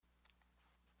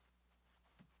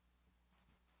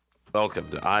Welcome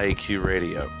to IAQ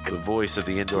Radio, the voice of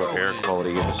the indoor air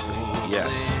quality industry.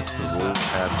 Yes, the rules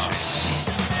have changed.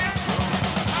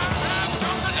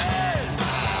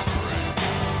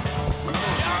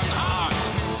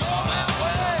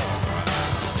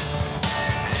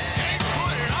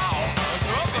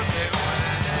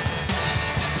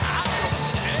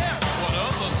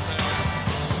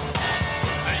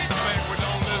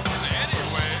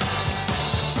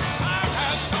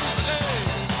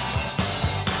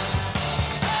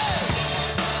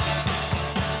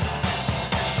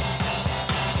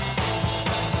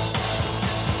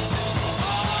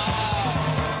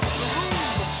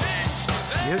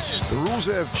 Yes, the rules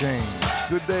have changed.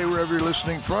 Good day wherever you're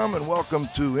listening from, and welcome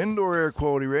to Indoor Air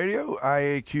Quality Radio,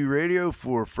 IAQ Radio,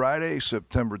 for Friday,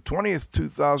 September 20th,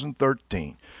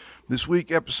 2013. This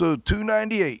week, episode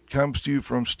 298 comes to you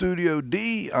from Studio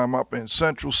D. I'm up in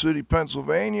Central City,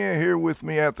 Pennsylvania. Here with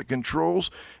me at the controls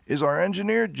is our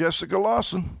engineer, Jessica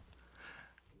Lawson.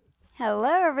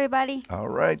 Hello, everybody. All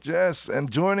right, Jess. And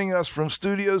joining us from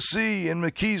Studio C in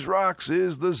McKees Rocks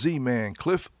is the Z-Man,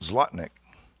 Cliff Zlotnick.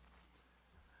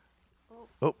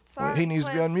 Oh, sorry, he needs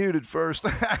Cliff. to be unmuted first.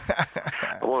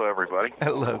 Hello, everybody.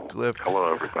 Hello, Cliff.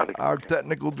 Hello, everybody. Our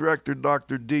technical director,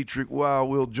 Dr. Dietrich Wow,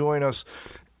 will join us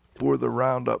for the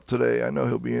roundup today. I know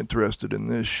he'll be interested in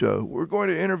this show. We're going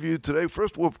to interview today.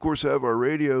 First, we'll, of course, have our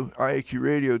IAQ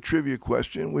Radio trivia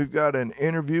question. We've got an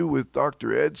interview with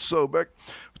Dr. Ed Sobek. We'll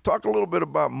talk a little bit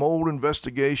about mold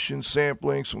investigation,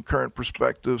 sampling, some current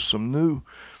perspectives, some new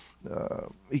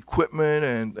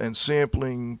equipment and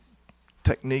sampling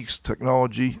techniques,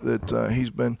 technology that he's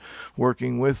been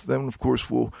working with. Then, of course,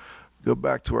 we'll go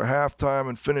back to our halftime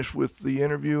and finish with the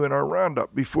interview and our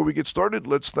roundup. Before we get started,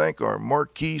 let's thank our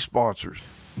marquee sponsors.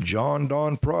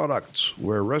 Jon-Don Products,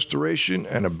 where restoration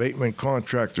and abatement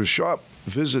contractors shop.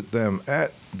 Visit them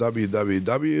at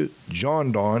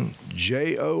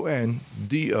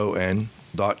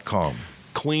www.jondon.com.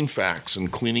 Clean Facts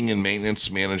and Cleaning and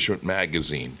Maintenance Management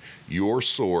Magazine, your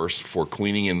source for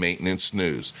cleaning and maintenance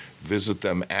news. Visit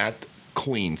them at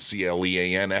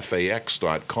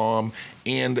CleanFax.com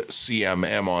and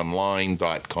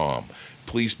CMMonline.com.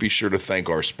 Please be sure to thank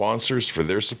our sponsors for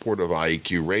their support of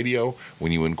IAQ Radio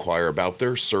when you inquire about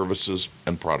their services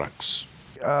and products.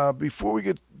 Before we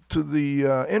get to the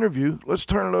interview, let's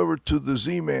turn it over to the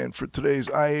Z-Man for today's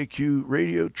IAQ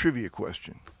Radio trivia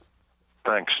question.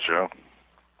 Thanks, Joe.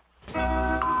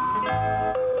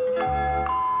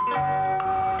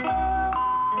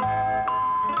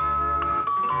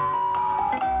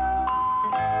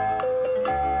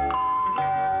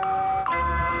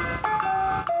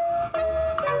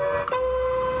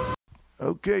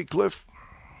 Okay, Cliff.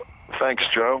 Thanks,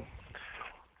 Joe.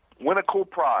 Win a cool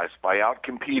prize by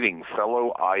outcompeting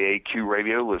fellow IAQ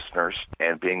Radio listeners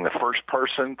and being the first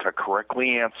person to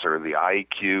correctly answer the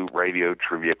IAQ Radio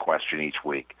trivia question each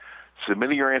week.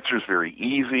 Submitting your answer is very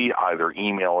easy. Either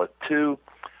email it to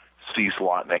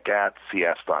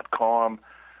czlotnick@cs.com,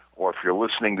 or if you're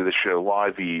listening to the show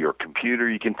live via your computer,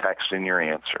 you can text in your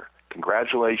answer.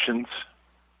 Congratulations.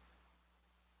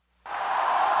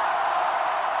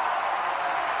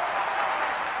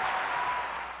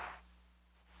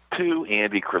 To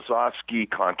Andy Krasowski,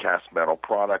 Concast Metal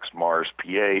Products, Mars,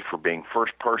 PA, for being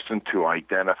first person to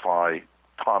identify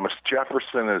Thomas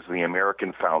Jefferson as the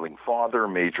American founding father,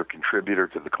 major contributor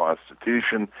to the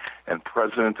Constitution, and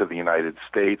President of the United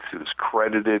States, who is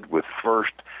credited with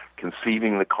first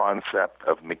conceiving the concept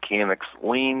of mechanics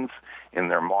liens in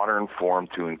their modern form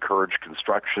to encourage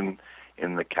construction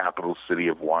in the capital city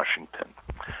of Washington.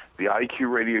 The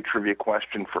IQ Radio Trivia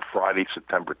question for Friday,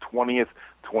 September 20th,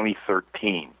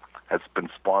 2013, has been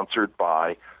sponsored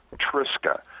by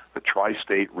Triska, the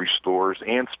Tri-State Restorers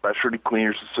and Specialty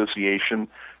Cleaners Association,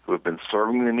 who have been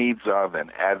serving the needs of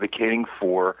and advocating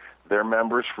for their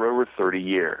members for over 30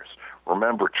 years.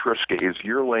 Remember, Triska is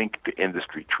your link to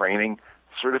industry training,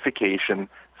 certification,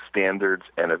 standards,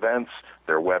 and events.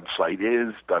 Their website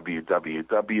is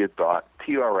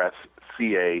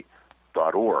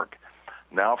www.trsca.org.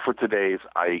 Now for today's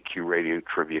IAQ Radio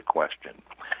Trivia question.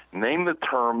 Name the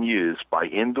term used by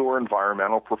indoor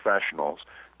environmental professionals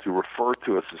to refer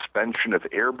to a suspension of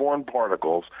airborne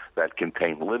particles that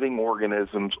contain living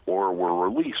organisms or were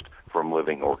released from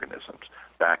living organisms.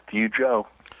 Back to you, Joe.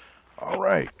 All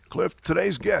right, Cliff.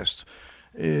 Today's guest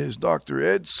is Dr.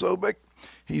 Ed Sobek.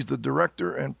 He's the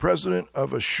director and president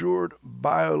of Assured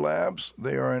Biolabs.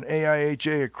 They are an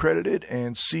AIHA accredited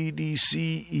and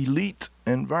CDC elite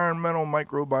environmental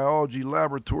microbiology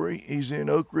laboratory. He's in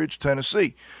Oak Ridge,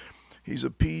 Tennessee. He's a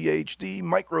PhD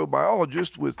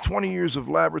microbiologist with 20 years of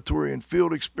laboratory and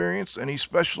field experience, and he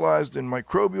specialized in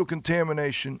microbial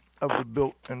contamination of the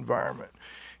built environment.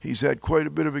 He's had quite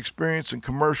a bit of experience in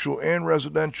commercial and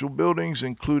residential buildings,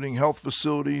 including health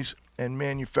facilities and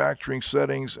manufacturing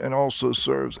settings, and also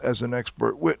serves as an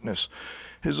expert witness.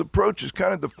 His approach is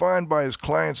kind of defined by his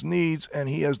clients' needs, and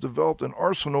he has developed an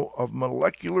arsenal of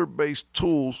molecular-based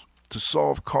tools to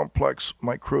solve complex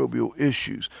microbial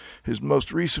issues. His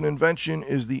most recent invention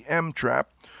is the M-Trap,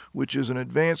 which is an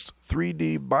advanced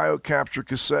 3D biocapture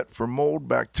cassette for mold,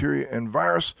 bacteria, and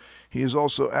virus. He is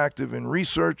also active in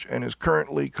research and is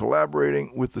currently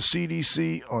collaborating with the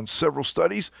CDC on several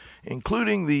studies,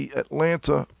 including the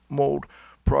Atlanta Mold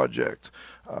Project.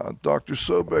 Dr.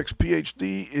 Sobek's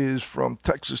PhD is from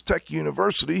Texas Tech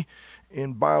University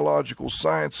in biological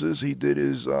sciences. He did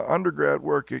his undergrad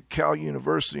work at Cal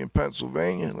University in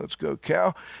Pennsylvania. Let's go,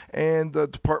 Cal. And the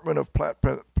Department of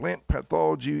Plant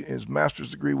Pathology. His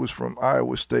master's degree was from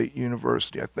Iowa State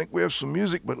University. I think we have some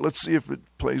music, but let's see if it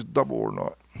plays double or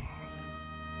not.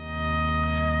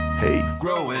 Hey.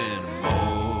 Growing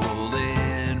mold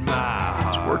in my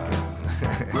heart. It's working.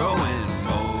 Growing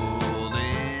mold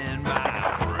in my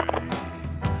brain.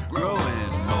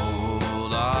 Growing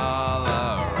mold all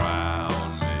around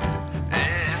me.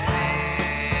 And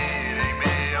feeding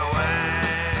me away.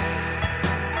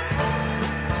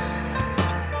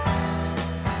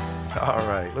 All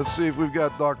right. Let's see if we've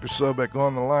got Dr. Sobek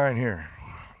on the line here.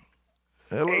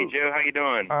 Hello. Hey, Joe. How you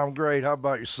doing? I'm great. How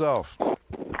about yourself?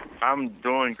 I'm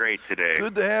doing great today.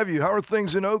 Good to have you. How are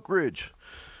things in Oak Ridge?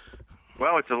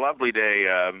 Well, it's a lovely day.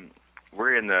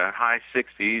 We're in the high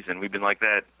 60s, and we've been like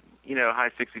that,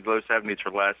 high 60s, low 70s for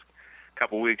the last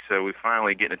couple weeks, so we're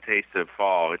finally getting a taste of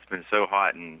fall. It's been so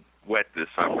hot and wet this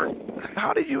summer.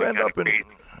 How did you end up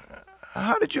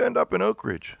in Oak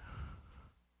Ridge?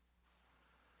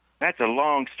 That's a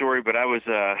long story, but I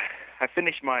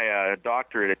finished my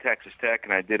doctorate at Texas Tech,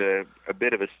 and I did a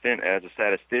bit of a stint as a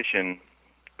statistician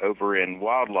over in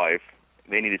wildlife.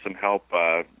 They needed some help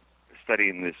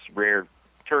studying this rare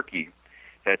turkey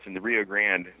that's in the Rio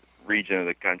Grande region of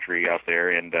the country out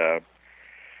there. And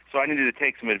so I needed to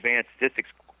take some advanced statistics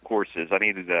courses. I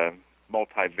needed a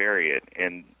multivariate.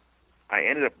 And I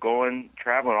ended up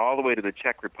traveling all the way to the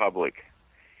Czech Republic.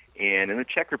 And in the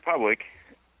Czech Republic,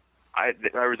 I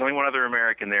was only one other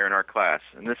American there in our class.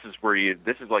 And this is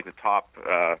like the top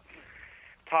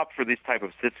for these type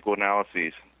of statistical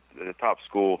analyses, the top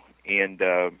school. And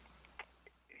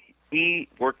he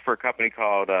worked for a company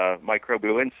called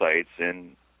Microbial Insights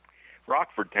in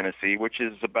Rockford, Tennessee, which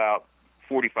is about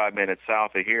 45 minutes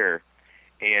south of here.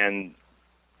 And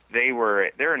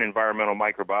they're an environmental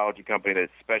microbiology company that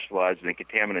specializes in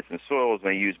contaminants in soils,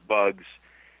 and they use bugs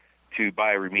to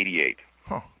bioremediate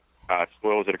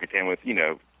soils that are contaminated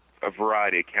with, a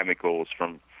variety of chemicals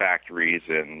from factories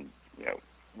and,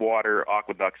 water,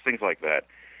 aqueducts, things like that.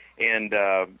 And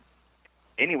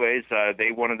anyways,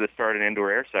 they wanted to start an indoor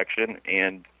air section,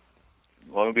 and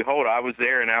lo and behold, I was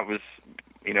there, and I was,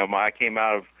 I came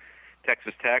out of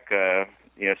Texas Tech,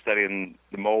 studying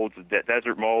the molds,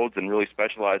 desert molds, and really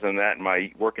specializing in that. And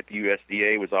my work at the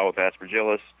USDA was all with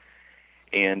Aspergillus.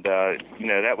 And,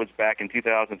 that was back in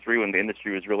 2003 when the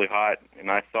industry was really hot,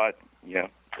 and I thought,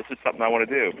 this is something I want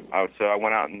to do. So I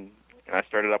went out and I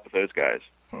started up with those guys.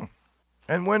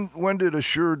 And when did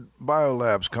Assured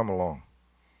Biolabs come along?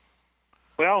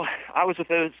 Well, I was with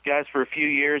those guys for a few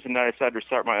years, and I decided to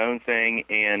start my own thing.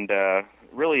 And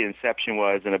really, inception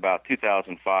was in about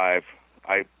 2005.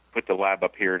 I put the lab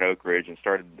up here in Oak Ridge and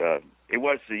started. We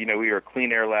were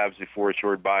Clean Air Labs before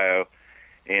Assured Bio,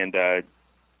 and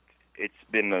it's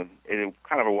been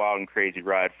kind of a wild and crazy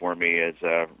ride for me as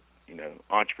a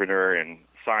entrepreneur and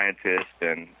scientist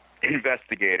and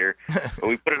investigator. But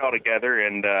we put it all together,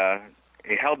 and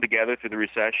it held together through the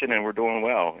recession, and we're doing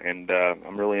well. And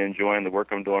I'm really enjoying the work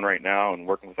I'm doing right now and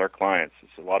working with our clients.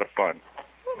 It's a lot of fun.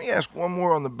 Let me ask one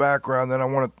more on the background, then I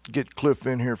want to get Cliff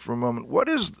in here for a moment. What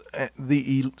is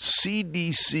the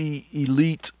CDC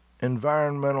Elite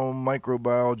Environmental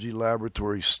Microbiology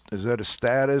Laboratory? Is that a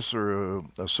status or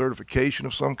a certification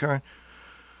of some kind?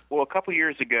 Well, a couple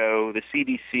years ago, the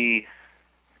CDC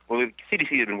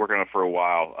had been working on it for a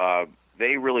while.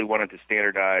 They really wanted to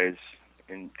standardize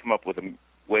and come up with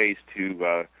ways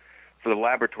to for the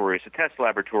laboratories, to test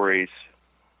laboratories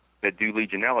that do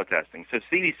Legionella testing. So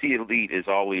CDC Elite is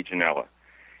all Legionella.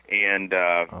 And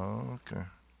okay.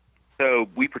 So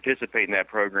we participate in that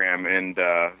program, and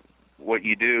what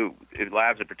you do,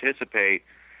 labs that participate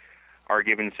are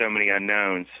given so many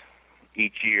unknowns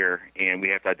each year, and we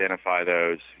have to identify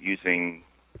those using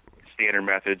standard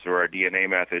methods or our DNA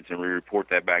methods, and we report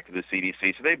that back to the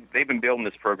CDC. So they've been building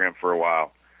this program for a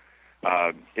while.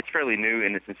 It's fairly new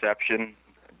in its inception,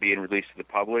 being released to the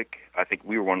public. I think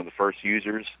we were one of the first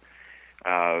users,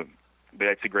 but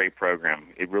it's a great program.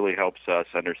 It really helps us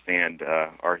understand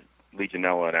our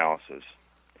Legionella analysis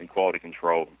and quality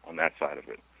control on that side of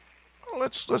it.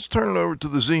 Let's turn it over to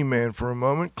the Z-Man for a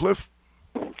moment. Cliff?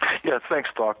 Yeah, thanks,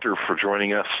 Doctor, for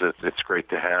joining us. It's great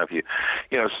to have you.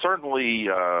 Certainly,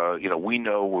 we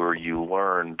know where you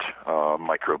learned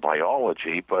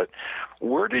microbiology, but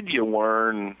where did you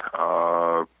learn,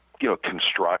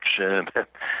 construction,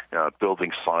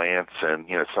 building science, and,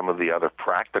 some of the other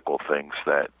practical things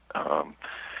that,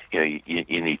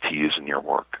 you need to use in your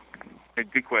work?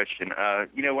 Good question.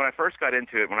 When I first got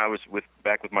into it, when I was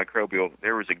back with microbial,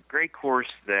 there was a great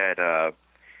course that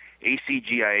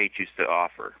ACGIH used to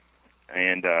offer.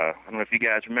 And I don't know if you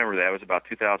guys remember that. It was about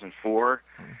 2004.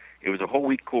 It was a whole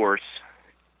week course.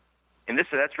 And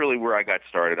that's really where I got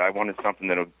started. I wanted something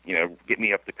that'll, get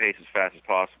me up to pace as fast as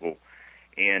possible.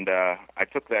 And I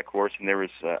took that course, and there was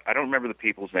I don't remember the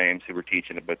people's names who were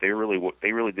teaching it, but they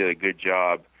really did a good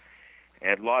job.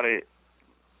 And a lot of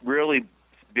really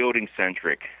building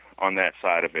centric on that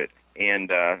side of it. And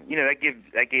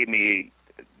that gave me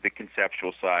the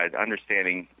conceptual side,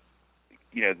 understanding,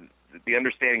 the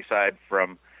understanding side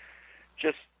from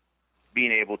just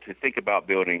being able to think about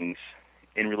buildings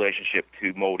in relationship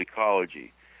to mold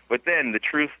ecology. But then the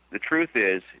truth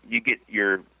is, you get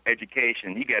your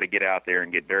education, you got to get out there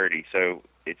and get dirty. So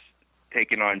it's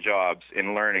taking on jobs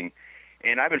and learning.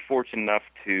 And I've been fortunate enough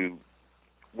to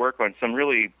work on some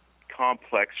really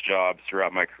complex jobs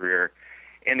throughout my career.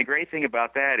 And the great thing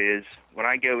about that is when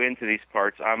I go into these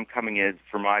parts, I'm coming in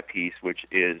for my piece, which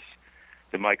is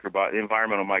the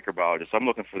environmental microbiologist. I'm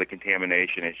looking for the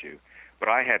contamination issue. But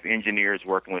I have engineers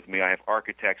working with me. I have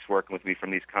architects working with me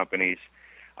from these companies.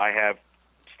 I have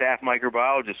staff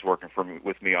microbiologists working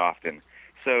with me often.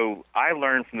 So I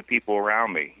learn from the people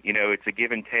around me. It's a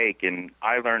give and take, and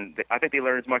I think they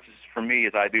learn as much from me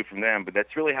as I do from them, but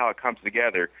that's really how it comes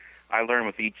together. I learn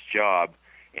with each job,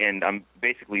 and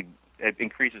it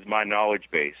increases my knowledge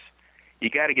base. You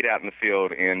got to get out in the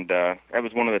field, and that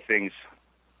was one of the things,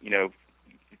 you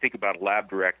think about a lab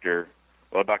director.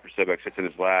 Well, Dr. Sobek sits in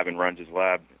his lab and runs his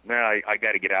lab. Now I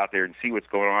got to get out there and see what's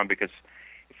going on, because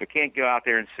if I can't go out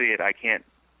there and see it, I can't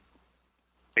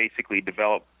basically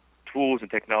develop tools and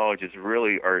technologies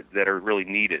that are really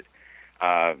needed.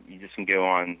 You just can go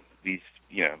on these,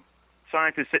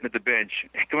 scientists sitting at the bench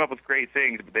come up with great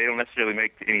things, but they don't necessarily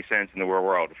make any sense in the real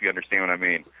world, if you understand what I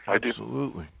mean.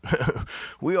 Absolutely.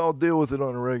 We all deal with it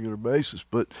on a regular basis,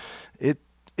 but it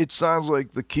sounds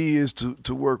like the key is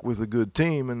to work with a good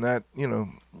team, and that,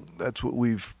 that's what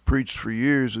we've preached for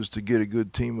years, is to get a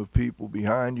good team of people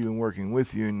behind you and working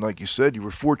with you. And like you said, you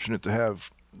were fortunate to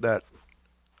have that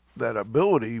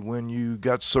ability when you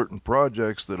got certain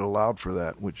projects that allowed for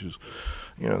that, which is,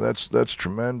 that's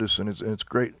tremendous, and it's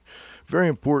great. Very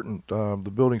important,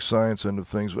 the building science end of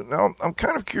things. But now I'm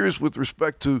kind of curious with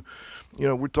respect to,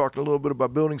 we're talking a little bit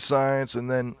about building science and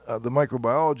then the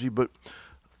microbiology, but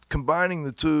combining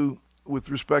the two with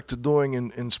respect to doing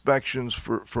inspections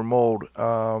for mold.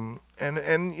 And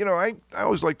I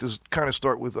always like to kind of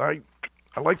start with, I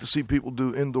like to see people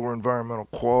do indoor environmental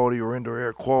quality or indoor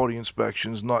air quality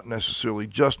inspections, not necessarily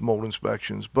just mold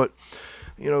inspections, but,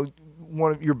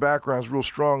 one of your background's real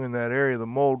strong in that area, the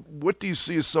mold. What do you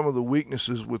see as some of the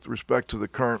weaknesses with respect to the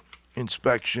current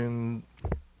inspection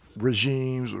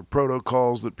regimes or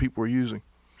protocols that people are using?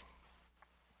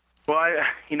 Well,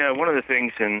 one of the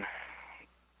things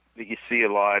that you see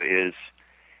a lot is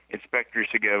inspectors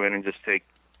who go in and just take,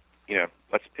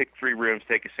 let's pick 3 rooms,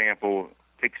 take a sample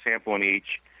in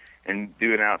each, and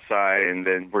do it outside, and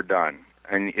then we're done.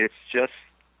 And it's just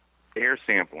air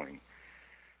sampling.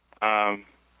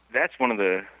 That's one of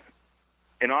the,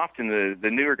 and often the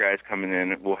newer guys coming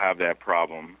in will have that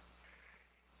problem.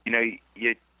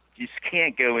 You just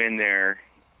can't go in there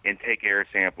and take air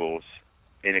samples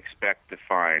and expect to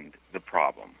find the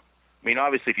problem. I mean,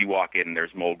 obviously, if you walk in and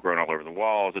there's mold growing all over the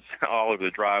walls, it's all over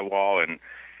the drywall and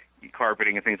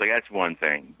carpeting and things like that, that's one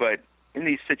thing. But in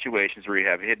these situations where you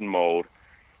have hidden mold,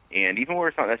 and even where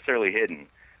it's not necessarily hidden,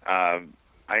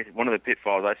 one of the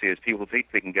pitfalls I see is people think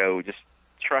they can go, just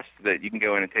trust that you can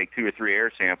go in and take 2 or 3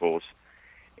 air samples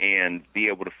and be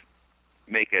able to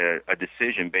make a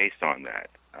decision based on that.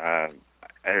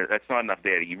 That's not enough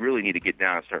data. You really need to get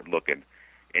down and start looking.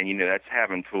 And, that's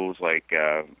having tools like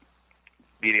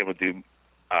being able to do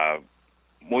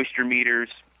moisture meters,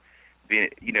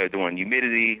 doing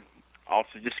humidity,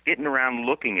 Also, just getting around,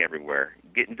 looking everywhere,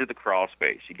 getting to the crawl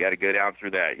space. You got to go down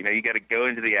through that. You got to go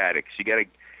into the attics. You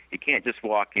can't just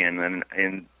walk in,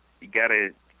 and you got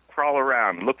to crawl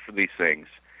around, look for these things.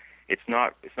 It's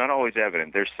not always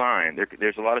evident. There's sign.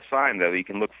 There's a lot of sign though that you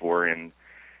can look for in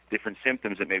different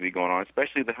symptoms that may be going on,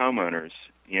 especially the homeowners.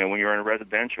 When you're in a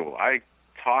residential, I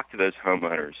talk to those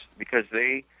homeowners because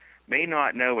they may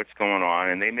not know what's going on,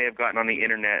 and they may have gotten on the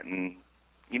internet, and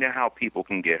you know how people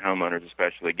can get, homeowners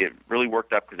especially, get really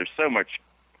worked up because there's so much,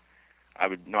 I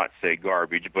would not say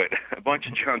garbage, but a bunch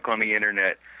of junk on the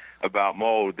internet about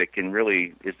mold that can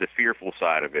really is the fearful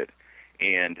side of it.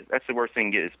 And that's the worst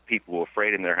thing, is people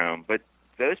afraid in their home. But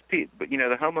those people,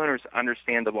 the homeowners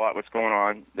understand a lot what's going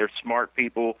on. They're smart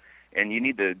people, and you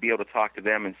need to be able to talk to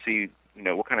them and see,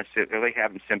 what kind of, are they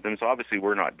having symptoms? Obviously,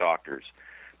 we're not doctors.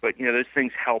 But, those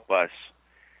things help us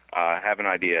have an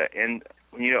idea. And,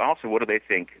 also, what do they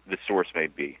think the source may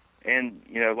be? And,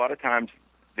 a lot of times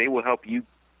they will help you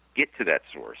get to that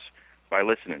source by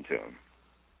listening to them.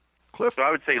 Cliff? So I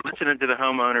would say listening to the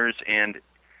homeowners and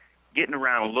getting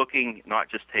around looking, not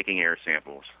just taking air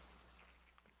samples.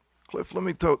 Cliff, let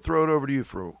me throw it over to you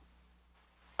for.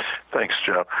 Thanks,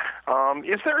 Joe.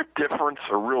 Is there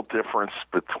a real difference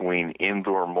between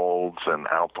indoor molds and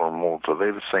outdoor molds? Are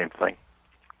they the same thing?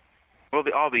 Well,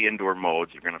 all the indoor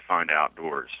molds you're going to find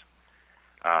outdoors.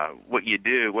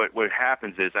 What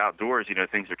happens is outdoors,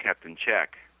 things are kept in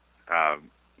check.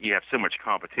 You have so much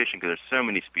competition because there's so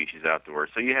many species outdoors.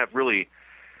 So you have really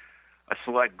a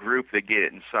select group that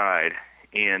get inside,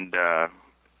 and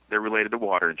they're related to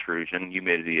water intrusion,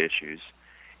 humidity issues.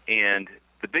 And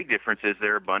the big difference is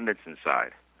their abundance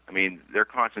inside. I mean, their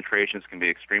concentrations can be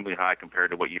extremely high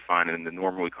compared to what you find in the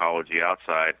normal ecology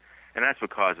outside, and that's what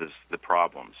causes the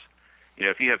problems.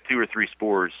 If you have 2 or 3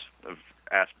 spores of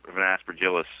an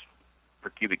aspergillus per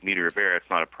cubic meter of air, it's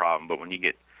not a problem. But when you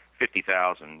get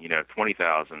 50,000,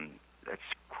 20,000, that's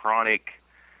chronic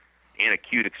and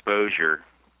acute exposure,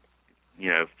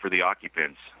 for the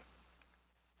occupants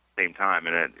at the same time.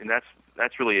 And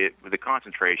that's really it. The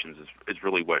concentrations is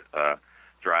really what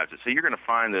drives it. So you're going to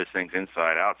find those things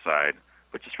inside, outside,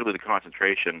 but just really the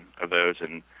concentration of those.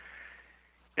 And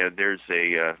there's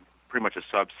pretty much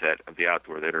a subset of the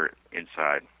outdoor that are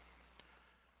inside.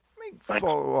 Let me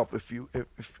follow up.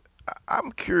 If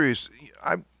I'm curious,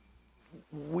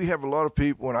 we have a lot of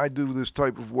people, and I do this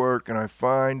type of work, and I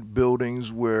find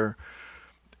buildings where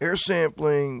air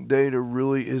sampling data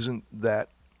really isn't that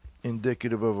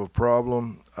indicative of a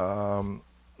problem.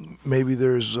 Maybe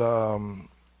there's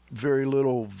very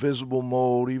little visible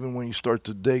mold, even when you start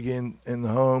to dig in the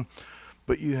home,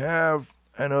 but you have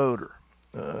an odor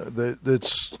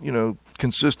that's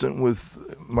consistent with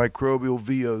microbial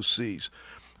VOCs.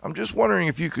 I'm just wondering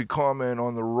if you could comment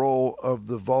on the role of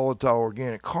the volatile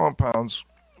organic compounds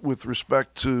with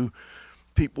respect to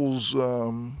people's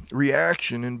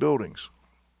reaction in buildings.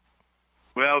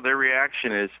 Well, their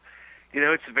reaction is,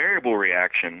 it's a variable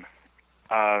reaction.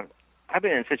 I've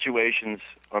been in situations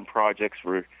on projects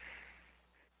where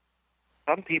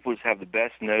some people just have the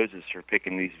best noses for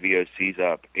picking these VOCs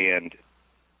up, and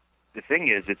the thing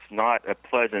is, it's not a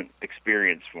pleasant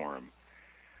experience for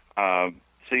them.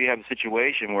 So you have a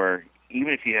situation where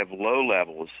even if you have low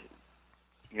levels,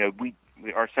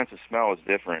 our sense of smell is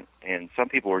different, and some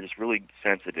people are just really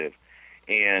sensitive,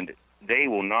 and they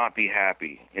will not be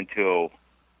happy until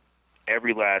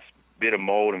every last bit of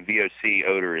mold and VOC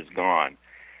odor is gone.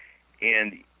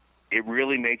 And it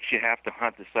really makes you have to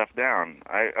hunt the stuff down.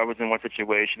 I was in one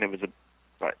situation, it was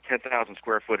about 10,000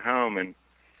 square foot home, and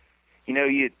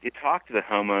you talk to the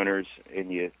homeowners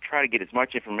and you try to get as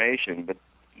much information, but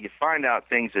you find out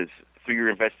things through your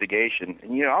investigation.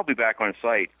 And, I'll be back on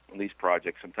site on these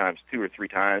projects sometimes 2 or 3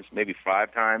 times, maybe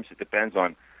 5 times. It depends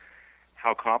on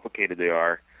how complicated they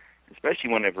are,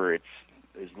 especially whenever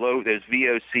there's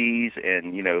VOCs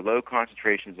and, low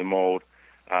concentrations of mold.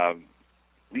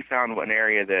 We found one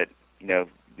area that,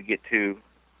 we get to,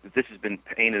 that this has been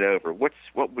painted over. What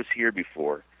was here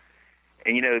before?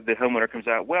 And, the homeowner comes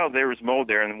out, well, there was mold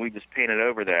there, and we just painted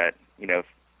over that,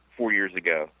 4 years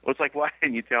ago. Well, it's like, why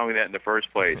didn't you tell me that in the first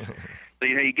place? So,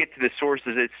 you get to the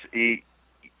sources.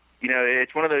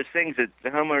 It's one of those things that the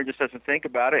homeowner just doesn't think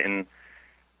about it, and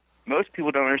most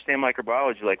people don't understand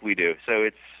microbiology like we do. So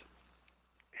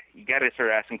you got to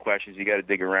start asking questions. You got to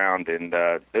dig around, and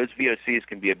those VOCs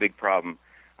can be a big problem.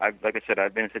 Like I said,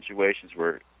 I've been in situations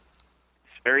where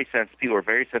it's very sensitive. People are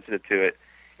very sensitive to it,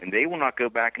 and they will not go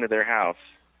back into their house.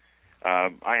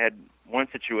 I had one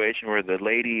situation where the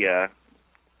lady,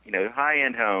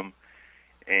 high-end home,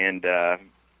 and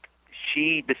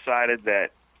she decided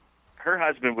that her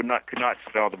husband could not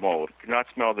smell the mold, could not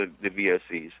smell the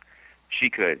VOCs. She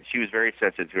could. She was very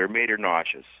sensitive to it. It made her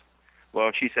nauseous.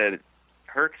 Well, she said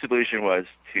her solution was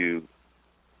to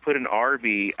put an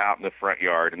RV out in the front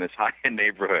yard in this high-end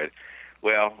neighborhood.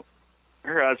 Well,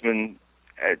 her husband,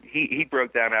 he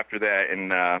broke down after that,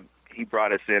 and he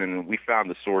brought us in, and we found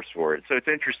the source for it. So it's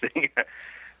interesting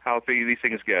how these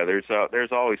things go.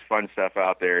 There's always fun stuff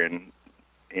out there, and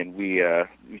we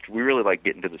really like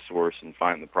getting to the source and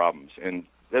finding the problems. And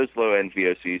those low-end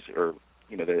VOCs are,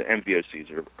 the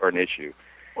MVOCs are an issue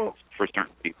for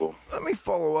certain people. Let me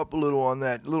follow up a little on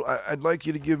that. I'd like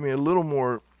you to give me a little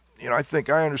more. I think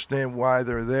I understand why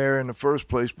they're there in the first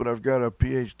place, but I've got a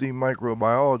PhD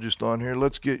microbiologist on here.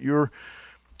 Let's get your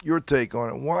take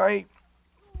on it.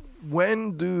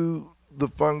 When do the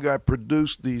fungi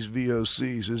produce these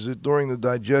VOCs? Is it during the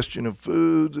digestion of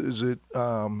foods? Is it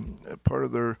part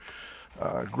of their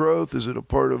growth? Is it a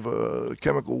part of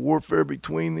chemical warfare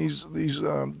between these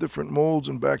different molds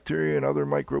and bacteria and other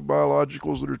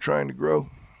microbiologicals that are trying to grow?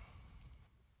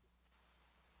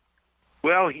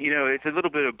 Well, it's a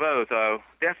little bit of both.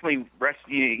 Definitely,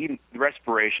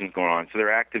 respiration's going on, so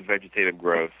they're active vegetative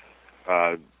growth.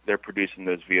 They're producing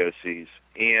those VOCs.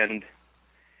 And,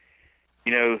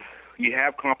 you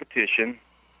have competition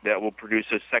that will produce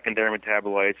those secondary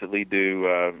metabolites that lead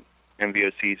to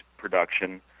MVOCs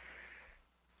production.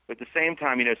 But at the same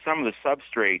time, some of the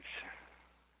substrates,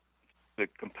 the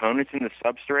components in the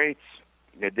substrates,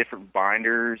 different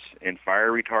binders and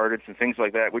fire retardants and things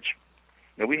like that, which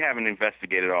we haven't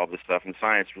investigated all this stuff in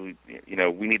science. Really,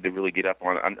 we need to really get up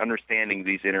on understanding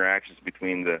these interactions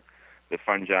between the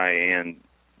fungi and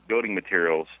building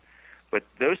materials. But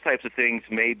those types of things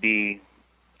may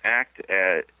act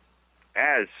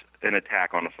as an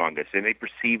attack on a fungus. They may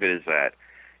perceive it as that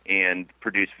and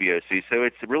produce VOC. So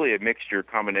it's really a mixture,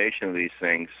 combination of these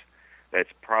things that's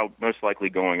most likely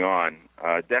going on.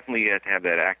 Definitely you have to have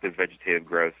that active vegetative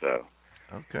growth, though.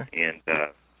 Okay. And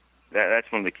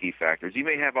that's one of the key factors. You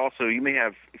may have,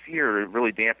 if you're in a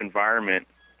really damp environment,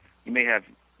 you may have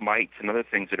mites and other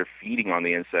things that are feeding on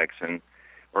the insects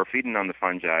or feeding on the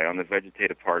fungi, on the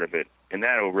vegetative part of it. And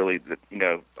that will really,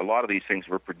 a lot of these things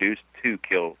were produced to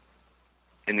kill.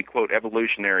 In the, quote,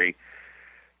 evolutionary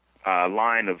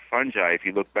line of fungi, if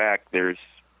you look back, there's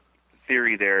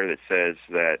theory there that says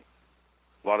that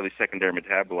a lot of these secondary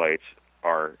metabolites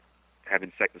have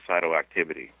insecticidal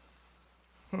activity.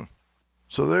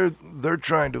 So they're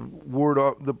trying to ward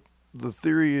off the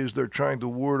theory is they're trying to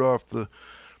ward off the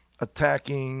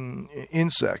attacking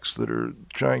insects that are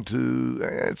trying to.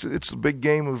 It's a big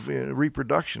game of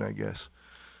reproduction, I guess.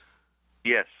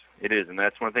 Yes, it is, and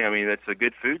that's one thing. I mean, that's a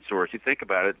good food source. You think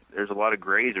about it. There's a lot of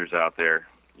grazers out there.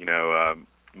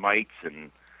 Mites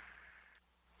and.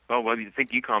 Oh, well, I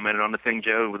think you commented on the thing,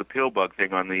 Joe, with the pill bug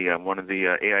thing on the one of the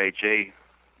AIHA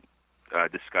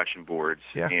discussion boards.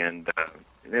 Yeah. And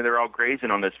they're all grazing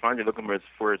on this fungi, looking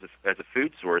for as a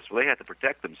food source. Well, they have to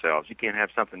protect themselves. You can't have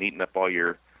something eating up all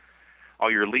your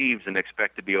leaves and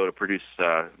expect to be able to produce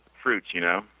fruits.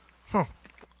 Huh.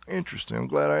 Interesting. I'm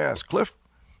glad I asked. Cliff?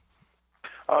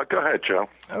 Go ahead, Joe.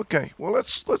 Okay. Well,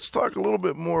 let's talk a little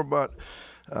bit more about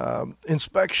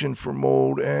inspection for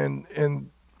mold and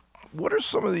what are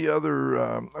some of the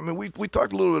other? We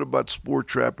talked a little bit about spore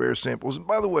trap air samples. And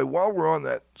by the way, while we're on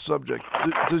that subject,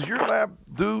 does your lab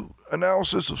do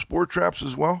analysis of spore traps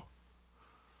as well?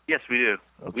 Yes, we do.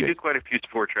 Okay. We do quite a few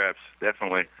spore traps.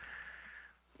 Definitely,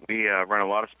 we run a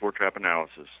lot of spore trap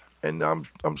analysis. And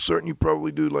I'm certain you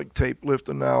probably do like tape lift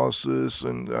analysis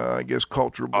and I guess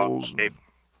culturables.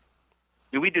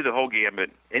 We do the whole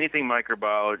gamut. Anything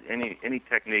microbiology, any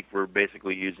technique, we're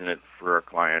basically using it for our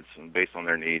clients and based on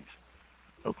their needs.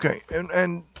 Okay,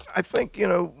 and I think,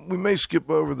 we may skip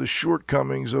over the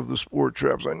shortcomings of the spore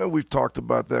traps. I know we've talked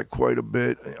about that quite a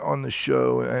bit on the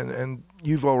show, and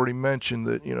you've already mentioned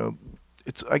that,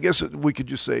 I guess we could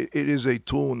just say it is a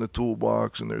tool in the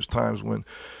toolbox, and there's times when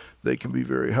they can be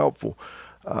very helpful.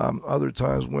 Other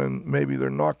times when maybe they're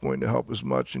not going to help as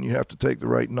much, and you have to take the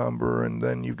right number, and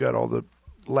then you've got all the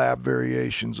lab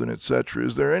variations and et cetera.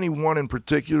 Is there any one in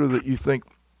particular that you think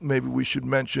maybe we should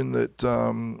mention that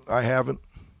I haven't?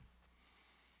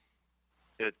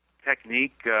 The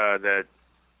technique that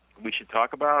we should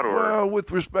talk about, or well,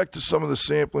 with respect to some of the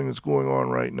sampling that's going on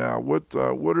right now, what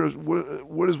is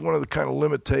one of the kind of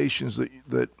limitations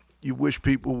that you wish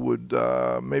people would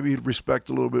maybe respect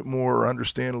a little bit more or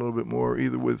understand a little bit more,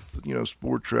 either with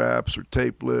spore traps or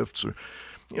tape lifts or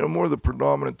more of the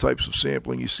predominant types of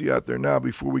sampling you see out there now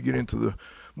before we get into the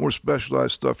more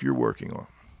specialized stuff you're working on?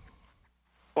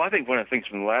 Well, I think one of the things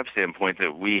from the lab standpoint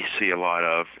that we see a lot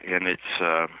of, and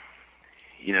it's,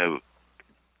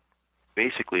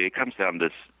 basically it comes down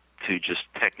to just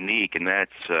technique, and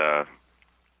that's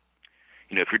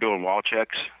if you're doing wall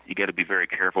checks, you got to be very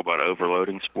careful about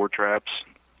overloading spore traps.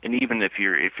 And even if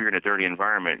you're in a dirty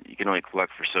environment, you can only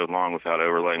collect for so long without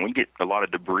overlaying. When you get a lot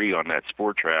of debris on that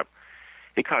spore trap,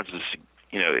 it causes,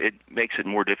 it makes it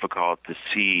more difficult to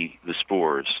see the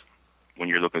spores when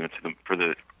you're looking at them for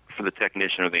the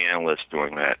technician or the analyst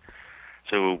doing that.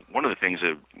 So one of the things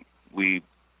that we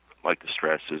like to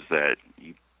stress is that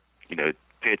you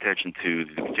pay attention to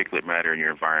the particulate matter in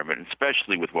your environment,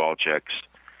 especially with wall checks.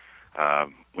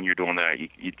 When you're doing that,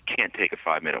 you can't take a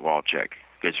 5-minute wall check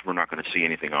because we're not going to see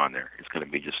anything on there. It's going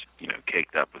to be just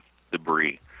caked up with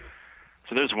debris.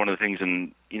 So those are one of the things,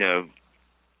 and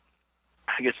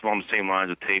I guess along the same lines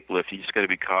of tape lift, you just got to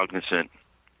be cognizant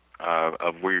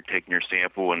of where you're taking your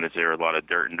sample, and is there a lot of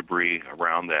dirt and debris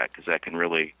around that, because that can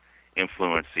really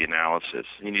influence the analysis.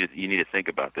 You need to think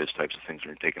about those types of things when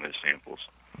you're taking those samples.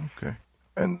 Okay.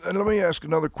 And let me ask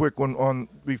another quick one on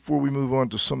before we move on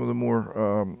to some of the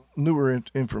more newer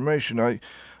information.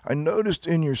 I noticed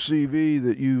in your CV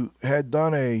that you had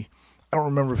done I don't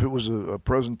remember if it was a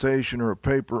presentation or a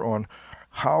paper on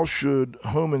how should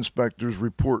home inspectors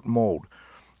report mold.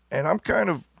 And I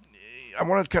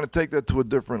want to kind of take that to a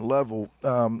different level.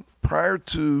 Prior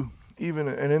to even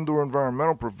an indoor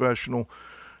environmental professional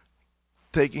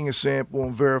taking a sample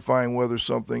and verifying whether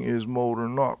something is mold or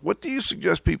not, what do you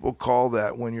suggest people call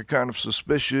that when you're kind of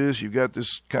suspicious, you've got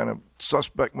this kind of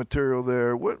suspect material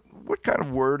there? What kind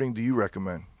of wording do you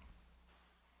recommend?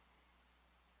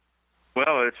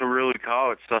 Well, it's what we really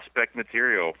call it suspect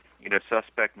material,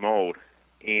 suspect mold.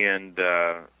 And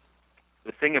the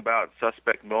thing about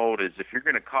suspect mold is if you're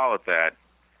going to call it that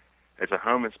as a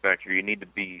home inspector, you need to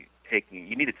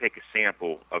take a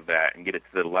sample of that and get it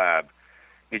to the lab.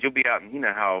 Because you'll be out, and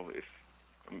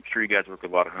I'm sure you guys work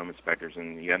with a lot of home inspectors,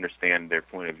 and you understand their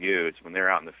point of view. It's when they're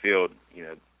out in the field,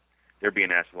 they're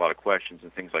being asked a lot of questions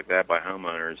and things like that by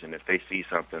homeowners, and if they see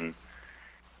something,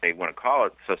 they want to call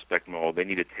it suspect mold, they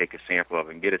need to take a sample of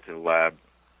it and get it to the lab,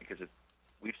 because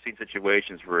we've seen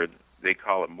situations where they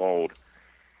call it mold,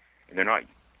 and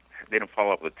they don't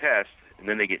follow up with a test, and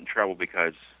then they get in trouble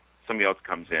because somebody else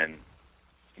comes in.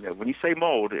 When you say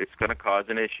mold, it's going to cause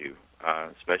an issue.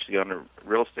 Especially on the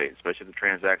real estate, especially if the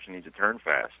transaction needs to turn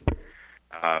fast.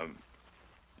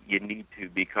 You need to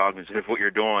be cognizant of what you're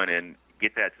doing and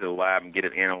get that to the lab and get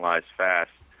it analyzed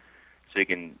fast, so you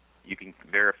can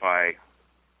verify.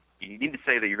 You need to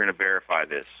say that you're going to verify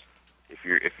this if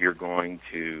you're going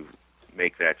to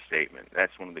make that statement.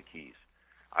 That's one of the keys.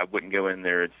 I wouldn't go in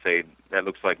there and say that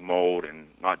looks like mold and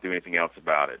not do anything else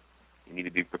about it. You need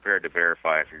to be prepared to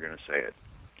verify if you're going to say it.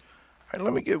 And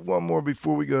let me get one more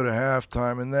before we go to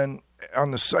halftime, and then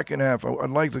on the second half, I'd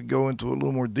like to go into a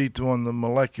little more detail on the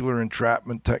molecular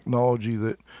entrapment technology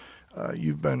that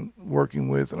you've been working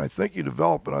with, and I think you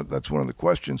developed it. That's one of the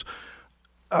questions,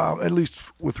 at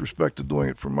least with respect to doing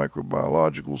it for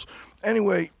microbiologicals.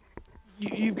 Anyway,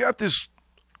 you've got this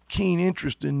keen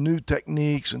interest in new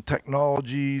techniques and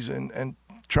technologies and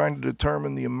trying to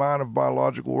determine the amount of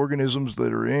biological organisms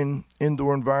that are in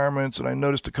indoor environments, and I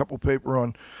noticed a couple paper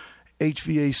on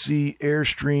HVAC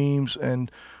airstreams,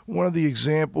 and one of the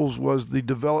examples was the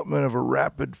development of a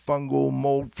rapid fungal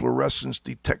mold fluorescence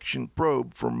detection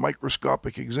probe for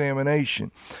microscopic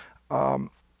examination. For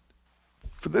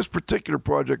this particular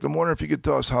project, I'm wondering if you could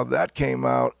tell us how that came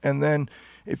out, and then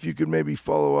if you could maybe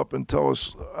follow up and tell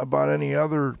us about any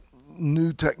other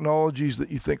new technologies that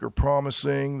you think are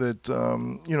promising that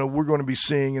we're going to be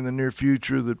seeing in the near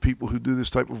future that people who do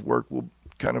this type of work will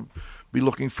kind of be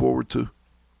looking forward to.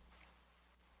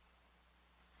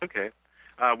 Okay.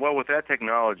 Well, with that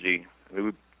technology,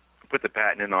 we put the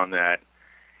patent in on that,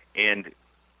 and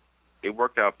it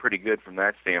worked out pretty good from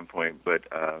that standpoint. But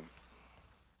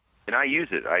and I use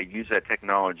it. I use that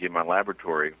technology in my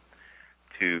laboratory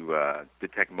to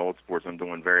detect mold spores. I'm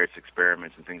doing various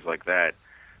experiments and things like that.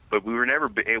 But we were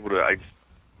never able to. I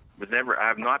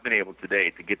have not been able to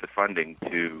date to get the funding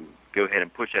to go ahead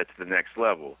and push that to the next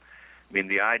level. I mean,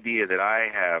 the idea that I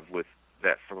have with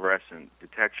that fluorescent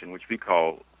detection, which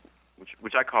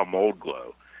I call mold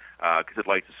glow, because it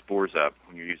lights the spores up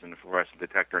when you're using the fluorescent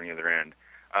detector on the other end.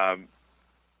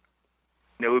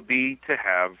 It would be to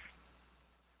have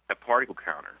a particle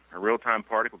counter, a real-time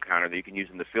particle counter that you can use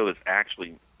in the field that's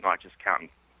actually not just counting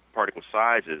particle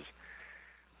sizes,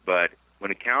 but when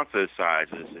it counts those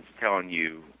sizes, it's telling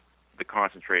you the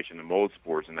concentration of mold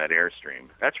spores in that airstream.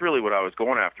 That's really what I was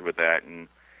going after with that, and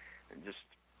just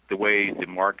the way the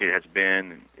market has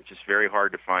been, it's just very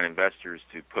hard to find investors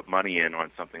to put money in on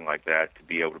something like that to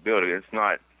be able to build it.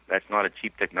 That's not a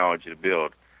cheap technology to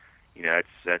build.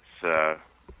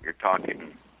 You're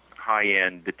talking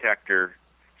high-end detector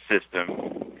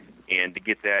system And to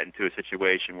get that into a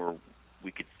situation where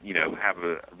we could, have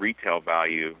a retail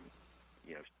value,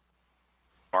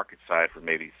 market side for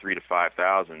maybe $3,000 to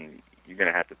 $5,000, you're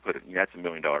going to have to put it. That's $1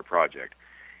 million project,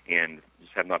 and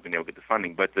just have not been able to get the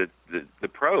funding. But the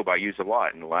probe I use a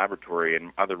lot in the laboratory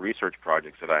and other research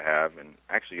projects that I have, and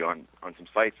actually on some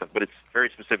site stuff. But it's very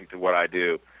specific to what I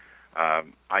do.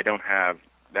 I don't have.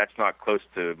 That's not close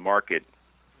to market.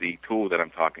 The tool that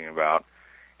I'm talking about,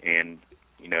 and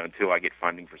until I get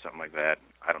funding for something like that,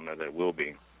 I don't know that it will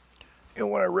be.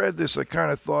 When I read this, I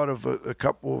kind of thought of a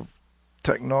couple of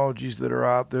technologies that are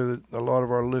out there that a lot of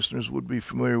our listeners would be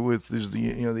familiar with. Is the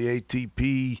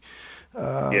ATP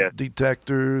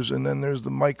detectors, and then there's the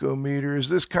micrometer. Is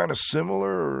this kind of similar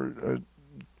or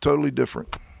totally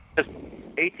different?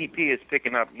 ATP is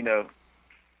picking up.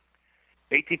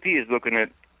 ATP is looking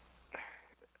at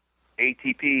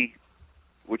ATP,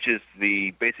 which is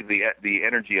basically the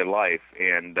energy of life,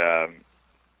 and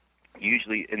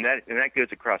usually, and that goes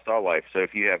across all life. So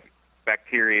if you have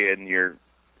bacteria in your,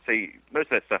 say, most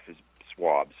of that stuff is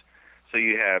swabs. So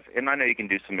you have, and I know you can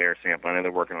do some air sampling. I know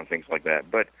they're working on things like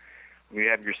that. But when you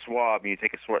have your swab and you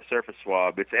take a surface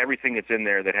swab, it's everything that's in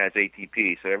there that has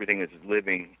ATP. So everything that's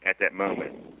living at that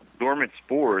moment. Dormant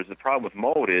spores. The problem with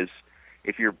mold is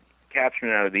if you're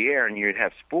capturing it out of the air and you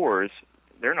have spores,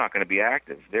 they're not going to be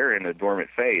active. They're in a dormant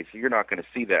phase, so you're not going to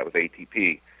see that with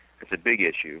ATP. It's a big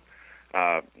issue.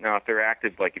 Now, if they're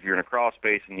active, like if you're in a crawl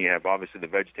space and you have obviously the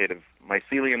vegetative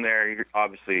mycelium there, you're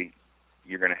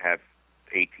going to have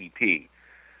ATP.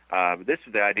 But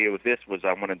the idea with this was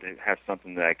I wanted to have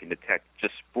something that I can detect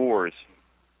just spores,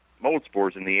 mold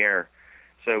spores in the air.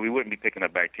 So we wouldn't be picking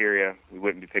up bacteria. We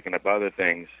wouldn't be picking up other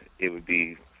things. It would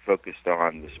be focused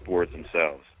on the spores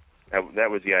themselves.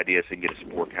 That was the idea, so you can get a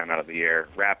spore count out of the air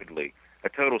rapidly, a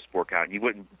total spore count. You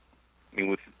wouldn't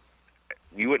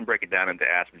break it down into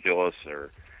Aspergillus,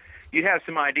 or you'd have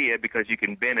some idea because you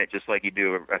can bin it just like you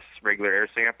do a regular air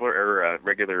sampler or a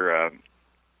regular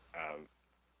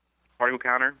particle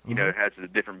counter. Mm-hmm. It has the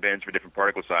different bins for different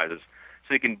particle sizes,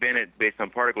 so you can bin it based on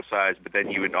particle size. But then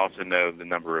you would also know the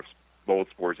number of mold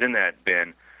spores in that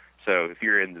bin. So if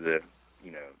you're into the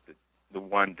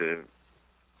 1 to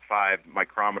 5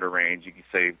 micrometer range, you can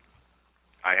say,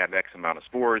 I have X amount of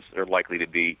spores. They're likely to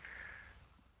be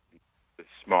the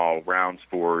small round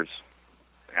spores,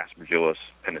 Aspergillus,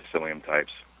 Penicillium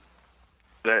types.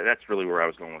 That's really where I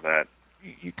was going with that.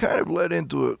 You kind of led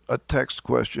into a text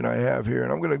question I have here,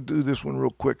 and I'm going to do this one real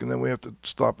quick, and then we have to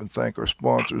stop and thank our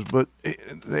sponsors. But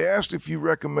they asked if you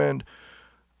recommend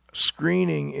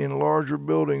screening in larger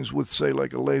buildings with, say,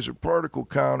 like a laser particle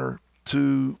counter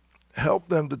to help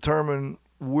them determine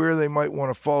where they might want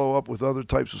to follow up with other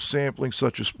types of sampling,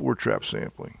 such as spore trap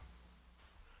sampling.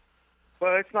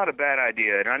 Well, it's not a bad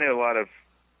idea, and I know a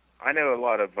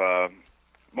lot of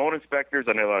mold inspectors.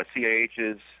 I know a lot of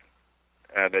CAHs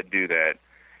that do that.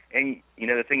 And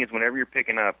the thing is, whenever you're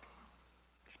picking up,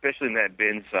 especially in that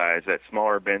bin size, that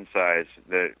smaller bin size,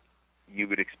 that you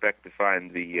would expect to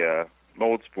find the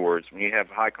mold spores. When you have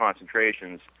high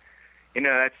concentrations,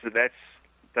 that's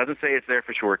doesn't say it's there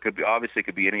for sure. It could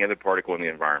be any other particle in the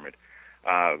environment,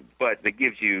 but it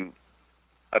gives you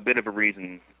a bit of a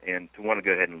reason and to want to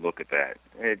go ahead and look at that.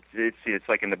 It's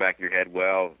like in the back of your head.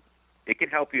 Well, it can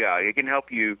help you out. It can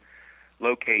help you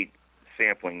locate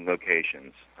sampling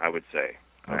locations, I would say.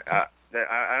 Okay.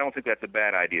 I don't think that's a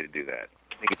bad idea to do that.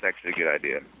 I think it's actually a good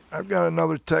idea. I've got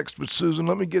another text, but Susan,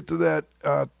 let me get to that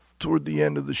toward the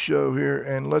end of the show here,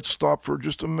 and let's stop for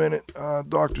just a minute.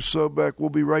 Dr. Sobek, we'll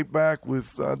be right back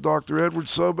with Dr. Edward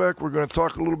Sobek. We're going to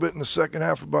talk a little bit in the second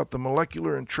half about the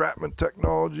molecular entrapment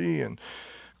technology and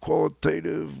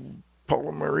qualitative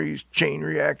polymerase chain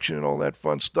reaction and all that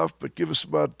fun stuff, but give us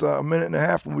about a minute and a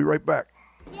half, and we'll be right back.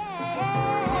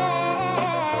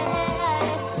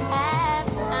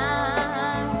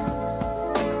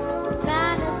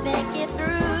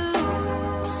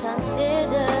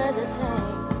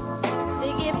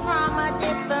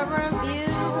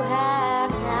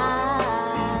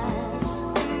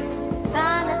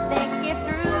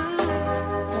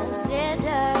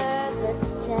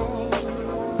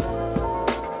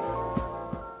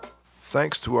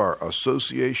 Thanks to our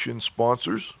association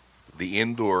sponsors. The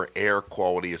Indoor Air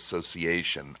Quality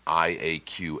Association,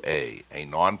 IAQA, a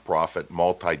nonprofit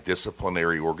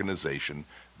multidisciplinary organization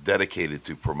dedicated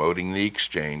to promoting the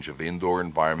exchange of indoor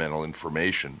environmental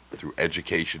information through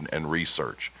education and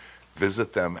research.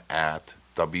 Visit them at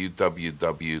www.iaqa.org.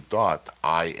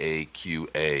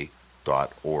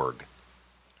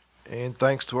 And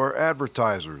thanks to our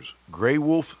advertisers, Grey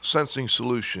Wolf Sensing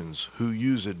Solutions, who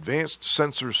use advanced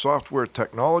sensor software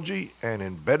technology and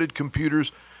embedded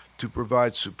computers to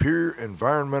provide superior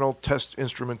environmental test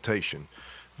instrumentation.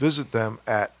 Visit them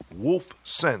at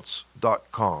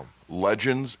wolfsense.com.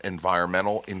 Legends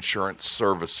Environmental Insurance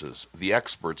Services, the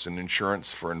experts in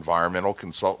insurance for environmental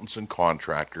consultants and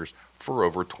contractors for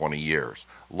over 20 years.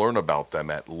 Learn about them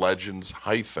at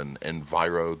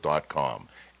legends-enviro.com.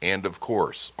 And, of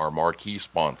course, our marquee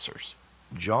sponsors.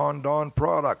 John Don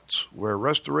Products, where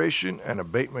restoration and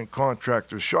abatement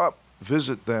contractors shop.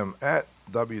 Visit them at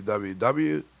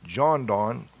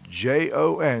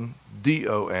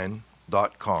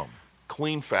www.jondon.com.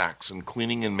 Clean Facts and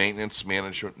Cleaning and Maintenance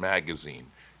Management Magazine,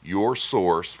 your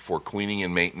source for cleaning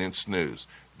and maintenance news.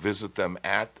 Visit them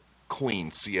at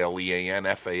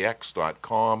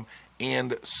cleanfax.com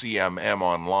and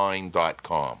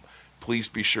cmmonline.com. Please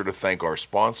be sure to thank our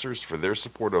sponsors for their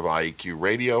support of IAQ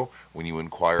Radio when you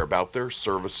inquire about their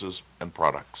services and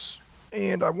products.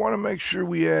 And I want to make sure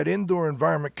we add Indoor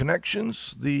Environment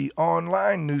Connections, the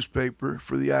online newspaper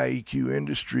for the IEQ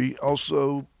industry,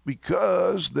 also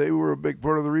because they were a big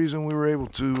part of the reason we were able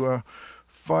to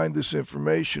find this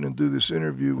information and do this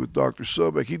interview with Dr.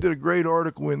 Sobek. He did a great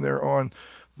article in there on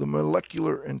the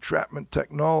molecular entrapment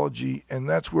technology, and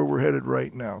that's where we're headed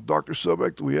right now. Dr.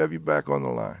 Sobek, do we have you back on the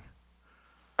line?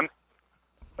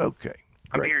 Okay.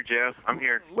 I'm here, Joe. I'm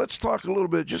here. Let's talk a little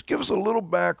bit. Just give us a little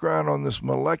background on this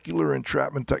molecular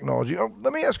entrapment technology.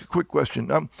 Let me ask a quick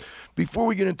question. Before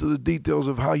we get into the details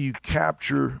of how you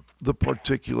capture the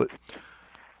particulate,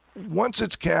 once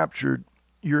it's captured,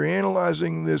 you're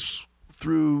analyzing this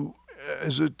through,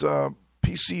 is it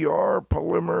PCR,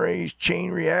 polymerase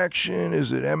chain reaction?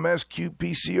 Is it MSQ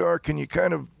PCR? Can you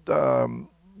kind of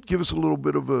give us a little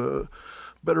bit of a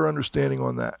better understanding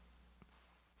on that?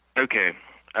 Okay.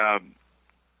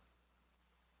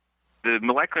 The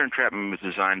molecular entrapment was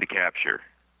designed to capture,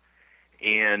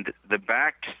 and the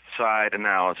backside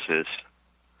analysis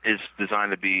is designed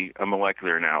to be a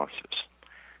molecular analysis.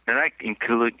 Now, that can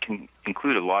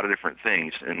include a lot of different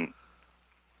things, and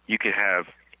you could have,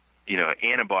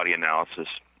 antibody analysis.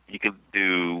 You could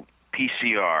do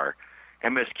PCR,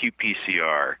 MSQ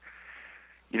PCR.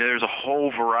 There's a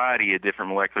whole variety of different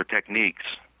molecular techniques.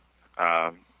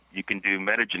 You can do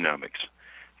metagenomics.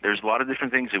 There's a lot of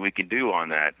different things that we can do on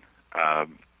that,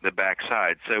 the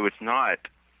backside. So it's not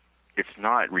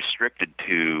restricted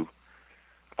to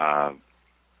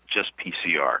just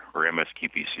PCR or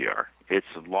MSQ PCR. It's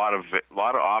a lot of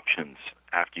options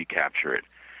after you capture it,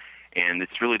 and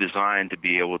it's really designed to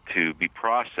be able to be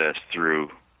processed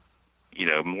through,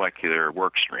 molecular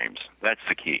work streams. That's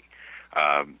the key.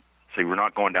 So we're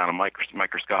not going down a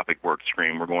microscopic work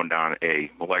stream. We're going down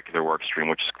a molecular work stream,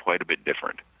 which is quite a bit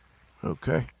different.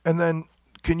 Okay. And then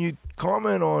can you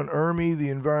comment on ERMI, the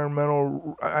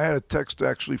environmental? I had a text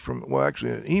actually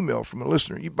an email from a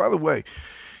listener. By the way,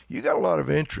 you got a lot of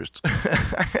interest.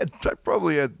 I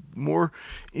probably had more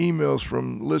emails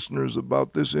from listeners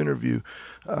about this interview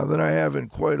than I have in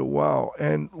quite a while.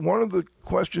 And one of the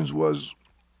questions was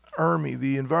ERMI,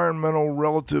 the Environmental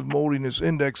Relative Moldiness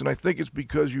Index, and I think it's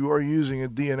because you are using a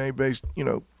DNA-based,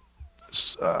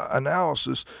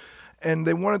 analysis. And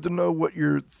they wanted to know what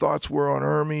your thoughts were on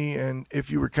ERMI and if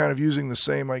you were kind of using the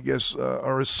same, I guess,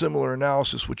 or a similar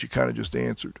analysis, which you kind of just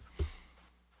answered.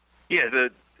 Yeah,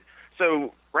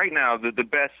 so right now the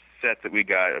best set that we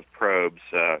got of probes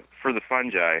for the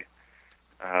fungi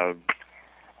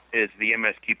is the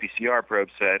MSQ-PCR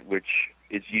probe set, which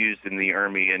is used in the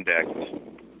ERMI index,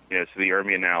 so the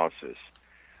ERMI analysis.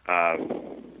 The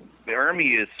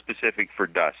ERMI is specific for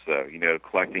dust, though,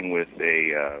 collecting with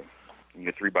a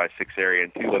 3x6 area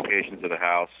in 2 locations of the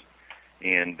house,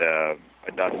 and a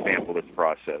dust sample that's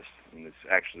processed. And it's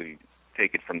actually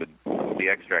taken from the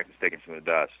extract is taken from the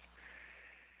dust.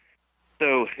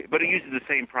 So, but it uses the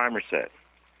same primer set,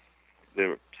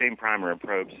 the same primer and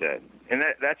probe set, and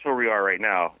that's where we are right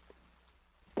now.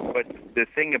 But the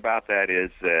thing about that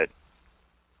is that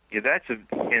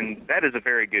that is a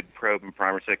very good probe and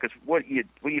primer set, because what you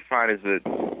find is that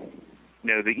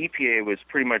the EPA was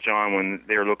pretty much on when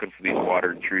they were looking for these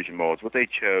water intrusion molds. What they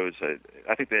chose,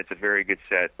 I think that's a very good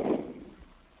set,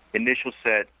 initial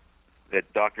set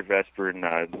that Dr. Vesper and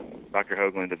Dr.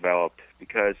 Hoagland developed,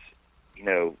 because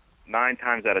 9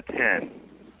 times out of 10,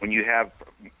 when you have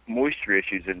moisture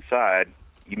issues inside,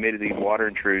 humidity, water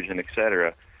intrusion,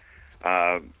 etc.,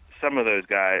 some of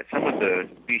the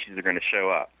species are going to show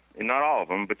up, and not all of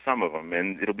them, but some of them,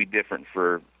 and it'll be different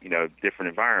for different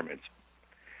environments.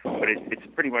 But it's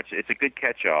pretty much, it's a good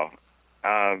catch-all.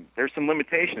 There's some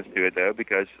limitations to it, though,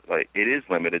 because it is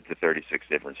limited to 36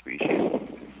 different species.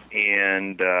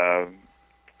 And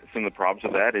some of the problems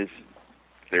with that is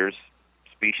there's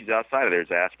species outside of there.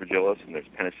 There's Aspergillus and there's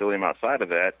Penicillium outside of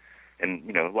that,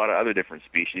 and a lot of other different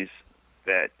species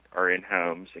that are in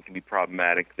homes and can be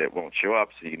problematic that won't show up,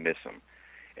 so you miss them.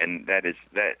 And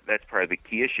that's part of the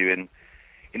key issue. And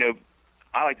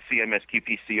I like to see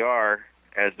MSQ-PCR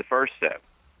as the first step.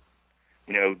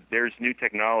 There's new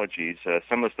technologies.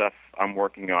 Some of the stuff I'm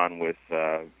working on with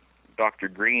Dr.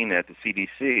 Green at the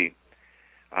CDC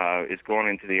is going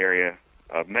into the area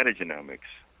of metagenomics,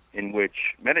 in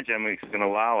which metagenomics is going to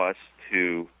allow us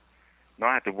to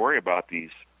not have to worry about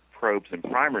these probes and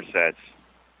primer sets,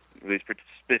 these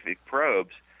specific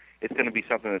probes. It's going to be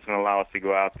something that's going to allow us to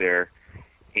go out there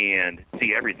and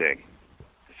see everything.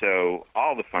 So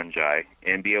all the fungi,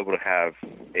 and be able to have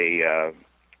a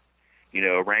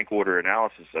rank order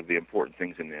analysis of the important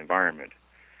things in the environment.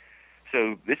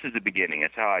 So this is the beginning.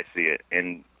 That's how I see it.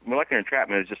 And molecular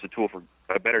entrapment is just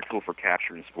a better tool for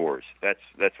capturing spores. That's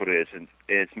what it is. And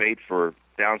it's made for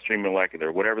downstream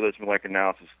molecular. Whatever those molecular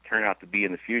analyses turn out to be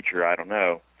in the future, I don't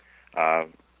know.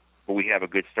 But we have a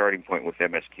good starting point with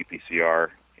MSQ-PCR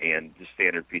and the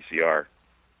standard PCR,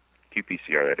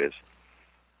 qPCR that is.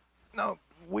 Now,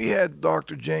 we had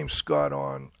Dr. James Scott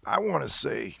on, I want to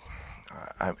say,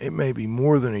 it may be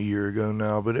more than a year ago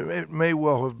now, but it may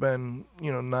well have been,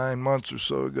 9 months or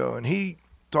so ago. And he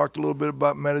talked a little bit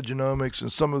about metagenomics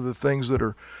and some of the things that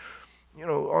are,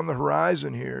 on the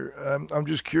horizon here. I'm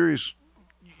just curious,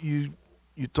 you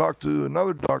talked to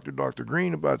another doctor, Dr.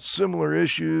 Green, about similar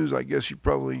issues. I guess you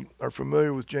probably are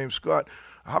familiar with James Scott.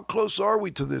 How close are we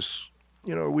to this?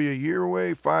 Are we a year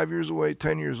away, 5 years away,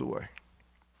 10 years away?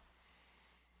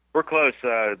 We're close.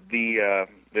 The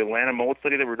Atlanta mold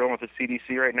study that we're doing with the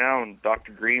CDC right now and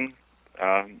Dr. Green,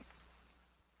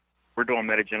 we're doing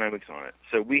metagenomics on it.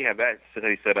 So we have that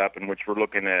study set up in which we're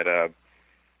looking at,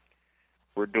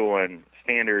 we're doing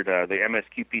standard, the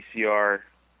MSQ-PCR.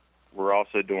 We're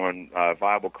also doing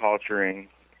viable culturing,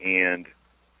 and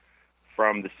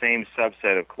from the same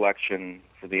subset of collection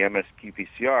for the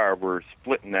MSQ-PCR, we're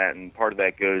splitting that, and part of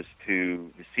that goes to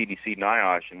the CDC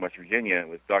NIOSH in West Virginia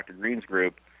with Dr. Green's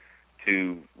group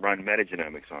to run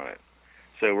metagenomics on it.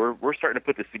 So we're starting to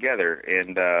put this together,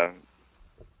 and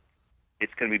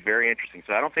it's going to be very interesting.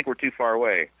 So I don't think we're too far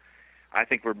away. I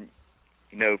think we're,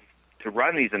 to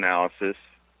run these analysis,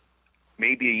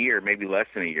 maybe a year, maybe less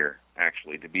than a year,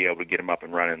 actually, to be able to get them up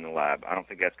and running in the lab. I don't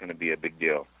think that's going to be a big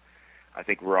deal. I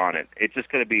think we're on it. It's just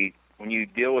going to be, when you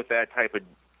deal with that type of,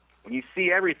 when you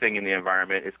see everything in the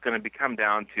environment, it's going to come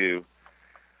down to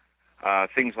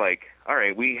things like, all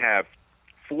right, we have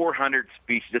 400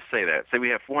 species, just say that. Say we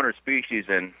have 400 species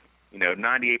and,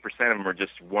 98% of them are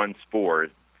just one spore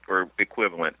or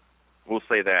equivalent. We'll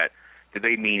say that. Do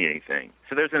they mean anything?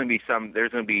 So there's going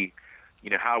to be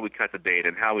how we cut the data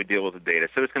and how we deal with the data.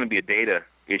 So it's going to be a data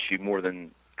issue more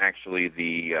than actually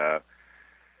the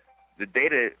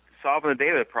data. Solving the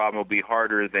data problem will be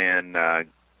harder than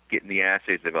getting the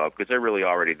assays developed because they're really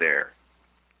already there.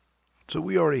 So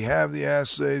we already have the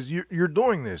assays. You're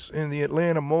doing this in the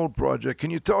Atlanta Mold Project. Can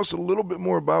you tell us a little bit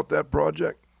more about that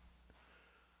project?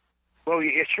 Well,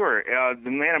 yeah, sure. The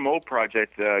Atlanta Mold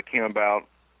Project came about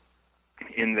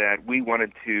in that we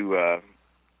wanted to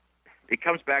it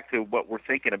comes back to what we're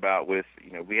thinking about with,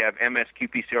 we have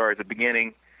MSQ-PCR at the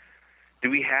beginning. Do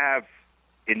we have,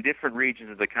 in different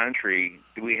regions of the country,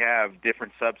 do we have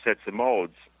different subsets of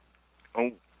molds?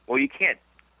 Well, you can't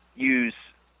use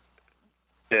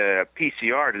the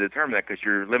PCR to determine that because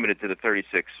you're limited to the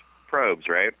 36 probes,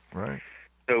 right? Right.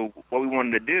 So what we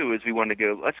wanted to do is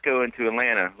let's go into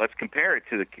Atlanta, let's compare it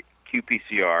to the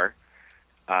qPCR,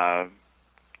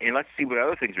 and let's see what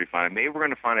other things we find. Maybe we're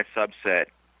going to find a subset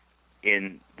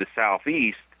in the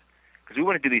southeast, because we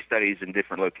want to do these studies in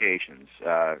different locations.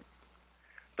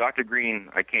 Dr. Green,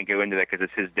 I can't go into that because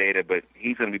it's his data, but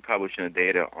he's going to be publishing the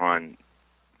data on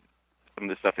some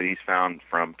of the stuff that he's found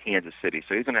from Kansas City.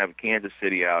 So he's going to have Kansas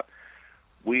City out.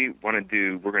 We're going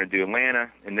to do Atlanta,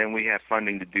 and then we have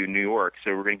funding to do New York.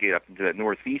 So we're going to get up into that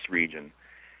northeast region.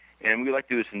 And we like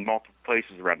to do this in multiple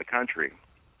places around the country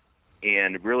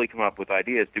and really come up with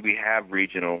ideas. Do we have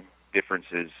regional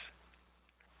differences?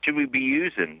 Should we be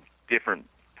using different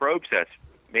probe sets?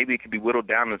 Maybe it could be whittled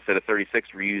down instead of 36.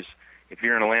 If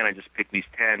you're in Atlanta, just pick these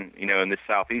 10, in this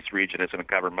southeast region. It's going to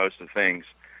cover most of the things.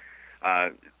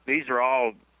 These are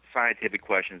all scientific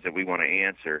questions that we want to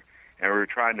answer, and we're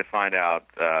trying to find out,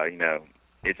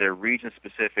 is there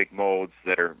region-specific molds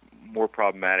that are more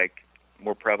problematic,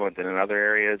 more prevalent than in other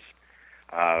areas?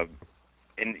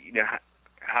 And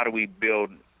how do we build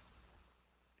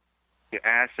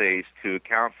assays to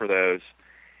account for those,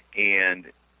 and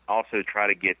also try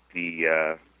to get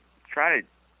through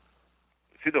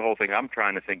the whole thing, I'm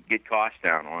trying to get costs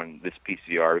down on this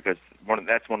PCR because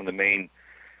that's one of the main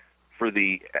for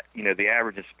the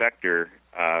average inspector,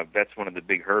 that's one of the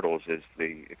big hurdles is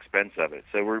the expense of it.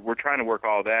 So we're trying to work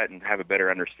all that and have a better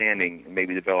understanding and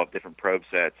maybe develop different probe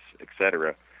sets, et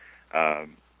cetera,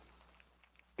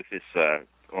 with this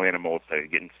Atlanta mold study,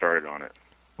 getting started on it.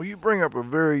 Well, you bring up a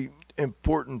very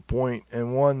important point,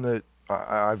 and one that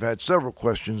I've had several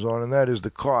questions on, and that is the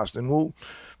cost. And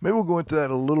maybe we'll go into that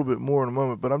a little bit more in a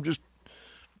moment. But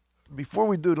before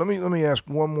we do, let me ask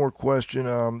one more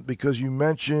question, because you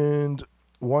mentioned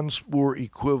one spore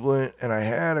equivalent, and I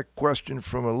had a question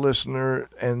from a listener,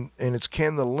 and it's,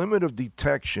 can the limit of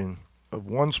detection of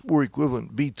one spore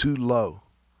equivalent be too low?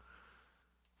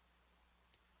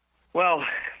 Well,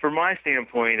 from my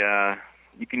standpoint,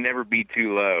 you can never be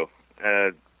too low.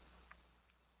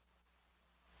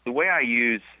 The way I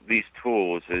use these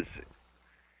tools is,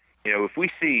 if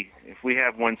we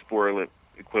have one spore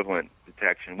equivalent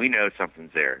detection, we know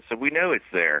something's there. So we know it's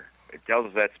there. It tells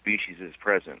us that species is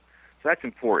present. So that's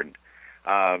important.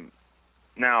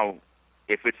 Now,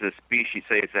 if it's a species,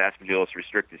 say it's Aspergillus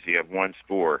restrictus, you have one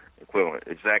spore equivalent,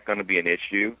 is that going to be an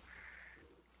issue?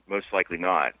 Most likely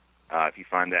not, if you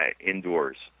find that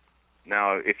indoors.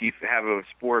 Now, if you have a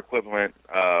spore equivalent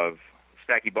of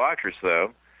Stachybotrys,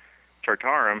 though,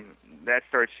 Chartarum, that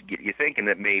starts to get you thinking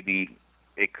that maybe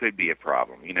it could be a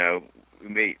problem,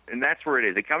 and that's where it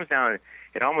is. It comes down,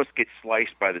 it almost gets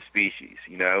sliced by the species,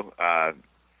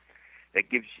 that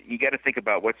gives, you got to think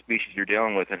about what species you're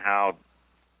dealing with and how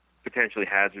potentially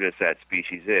hazardous that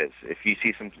species is. If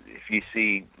you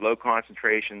see low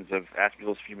concentrations of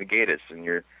Aspergillus fumigatus and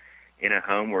you're in a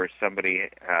home where somebody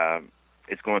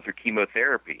is going through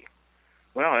chemotherapy,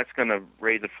 well, that's going to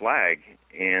raise a flag,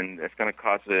 and that's going to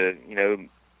cause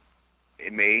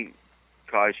it may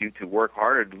cause you to work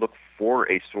harder to look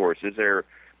for a source. Is there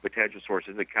potential source?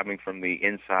 Is it coming from the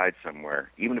inside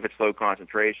somewhere? Even if it's low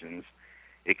concentrations,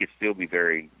 it could still be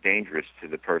very dangerous to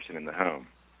the person in the home.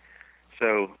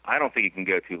 So I don't think you can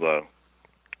go too low.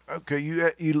 Okay,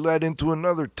 you led into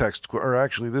another text, or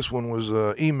actually this one was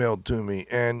emailed to me,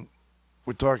 and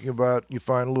we're talking about you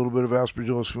find a little bit of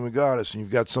Aspergillus fumigatus, and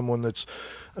you've got someone that's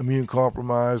immune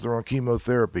compromised or on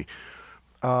chemotherapy.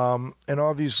 And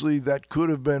obviously that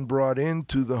could have been brought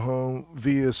into the home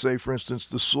via, say, for instance,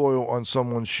 the soil on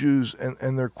someone's shoes.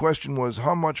 And their question was,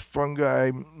 how much fungi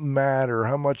matter,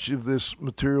 how much of this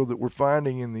material that we're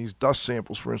finding in these dust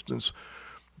samples, for instance,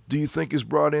 do you think is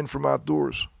brought in from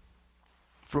outdoors?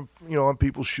 From, on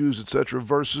people's shoes, etc.,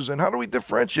 versus, and how do we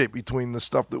differentiate between the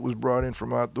stuff that was brought in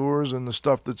from outdoors and the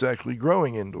stuff that's actually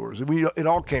growing indoors? It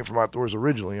all came from outdoors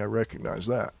originally, I recognize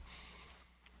that.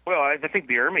 Well, I think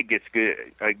the ERMI gets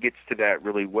to that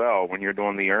really well when you're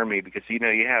doing the ERMI, because you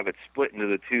have it split into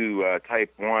the two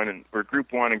type 1 or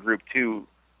group 1 and group 2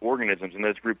 organisms, and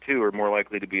those group 2 are more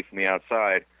likely to be from the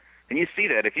outside. And you see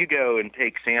that if you go and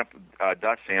take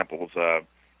dust samples,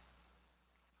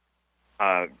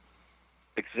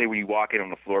 like say when you walk in on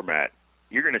the floor mat,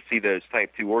 you're going to see those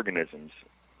type 2 organisms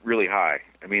really high.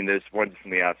 I mean, those ones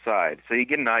from the outside. So you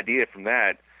get an idea from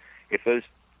that. If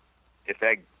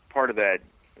that part of that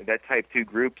type 2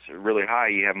 groups are really high,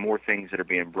 you have more things that are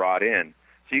being brought in.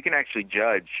 So you can actually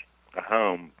judge a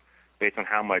home based on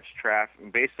how much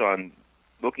traffic, based on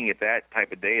looking at that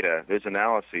type of data, those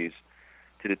analyses,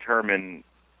 to determine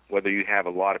whether you have a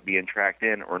lot of being tracked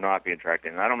in or not being tracked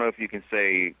in. And I don't know if you can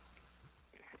say,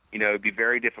 it'd be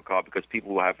very difficult because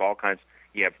people will have all kinds.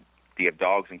 You have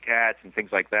dogs and cats and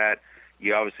things like that.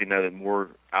 You obviously know that more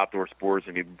outdoor spores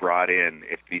are being brought in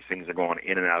if these things are going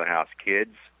in and out of the house.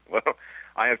 Kids, well,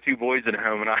 I have 2 boys at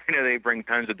home, and I know they bring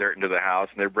tons of dirt into the house,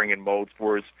 and they're bringing mold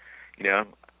spores.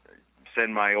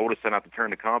 Send my oldest son out to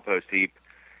turn the compost heap.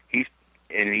 He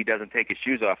doesn't take his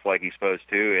shoes off like he's supposed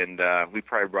to, and we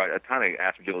probably brought a ton of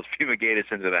Aspergillus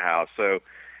fumigatus into the house. So,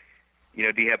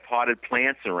 do you have potted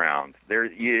plants around?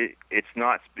 You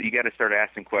got to start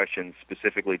asking questions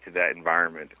specifically to that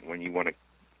environment when you want to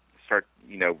start,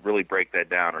 really break that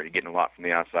down. Are you getting a lot from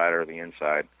the outside or the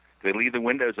inside? Do they leave the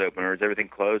windows open, or is everything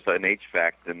closed on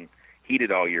HVAC and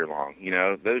heated all year long?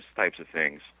 Those types of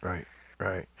things. Right.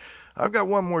 I've got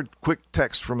one more quick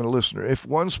text from a listener. If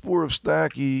one spore of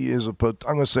Stachy is I'm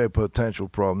going to say a potential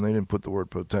problem. They didn't put the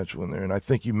word potential in there, and I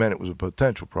think you meant it was a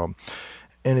potential problem.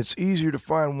 And it's easier to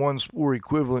find one spore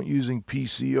equivalent using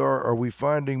PCR. Are we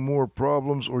finding more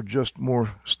problems or just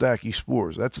more Stachy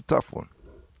spores? That's a tough one.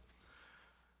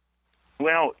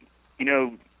 Well,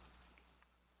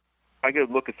 I go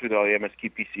looking through all the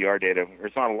MSQ PCR data.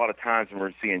 There's not a lot of times when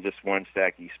we're seeing just one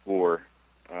Stachy spore.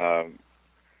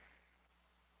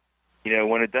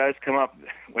 When it does come up,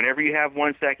 whenever you have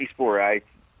one Stachy spore,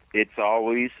 it's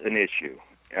always an issue.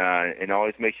 and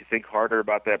always makes you think harder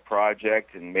about that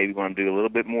project and maybe want to do a little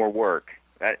bit more work.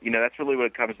 That's really what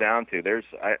it comes down to.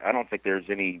 I don't think there's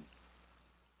any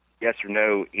yes or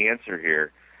no answer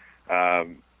here.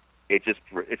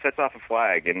 It sets off a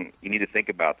flag, and you need to think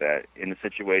about that in the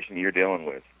situation you're dealing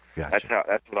with. Gotcha.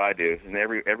 That's what I do, and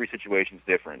every situation is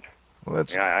different. Well,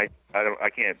 I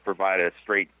can't provide a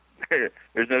straight.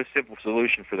 There's no simple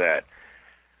solution for that.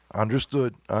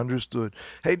 Understood.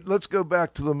 Hey, let's go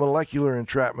back to the molecular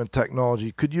entrapment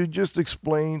technology. Could you just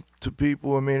explain to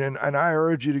people, and I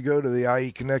urge you to go to the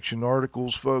IE Connection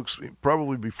articles, folks,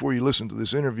 probably before you listen to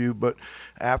this interview, but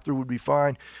after would be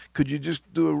fine. Could you just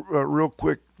do a real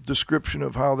quick description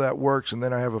of how that works, and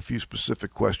then I have a few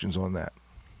specific questions on that.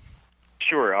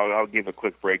 Sure, I'll give a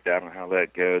quick breakdown on how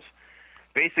that goes.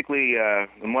 Basically, in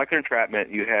molecular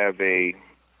entrapment, you have a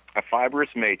fibrous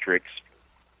matrix,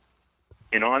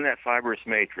 and on that fibrous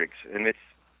matrix, and it's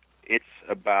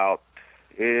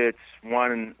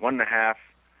one and a half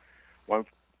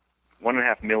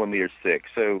millimeters thick.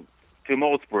 So to a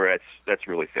mold spore, that's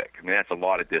really thick. I mean, that's a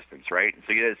lot of distance, right? And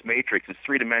so you have this matrix is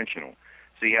three-dimensional,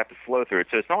 so you have to flow through it.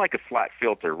 So it's not like a flat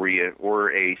filter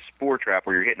or a spore trap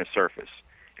where you're hitting a surface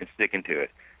and sticking to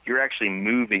it. You're actually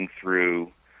moving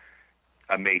through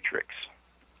a matrix,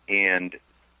 and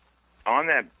on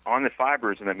the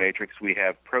fibers in the matrix, we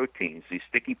have proteins, these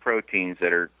sticky proteins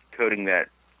that are coating the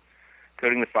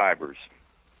fibers.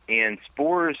 And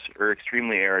spores are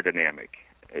extremely aerodynamic.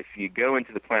 If you go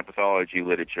into the plant pathology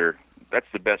literature, that's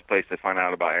the best place to find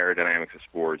out about aerodynamics of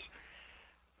spores,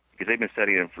 because they've been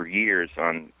studying them for years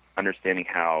on understanding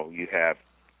how you have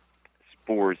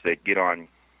spores that get on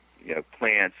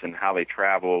plants and how they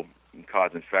travel and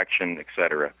cause infection,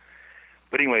 etc.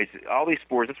 But anyways, all these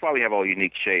spores, that's why we have a lot of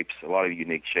unique shapes.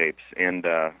 And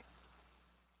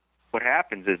what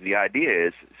happens is the idea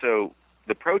is, so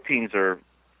the proteins are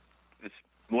this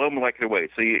low molecular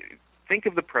weight. So you think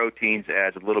of the proteins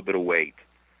as a little bit of weight.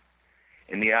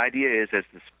 And the idea is as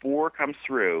the spore comes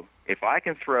through, if I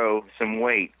can throw some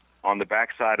weight on the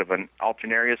backside of an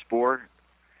alternaria spore,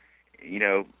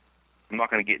 I'm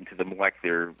not going to get into the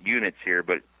molecular units here,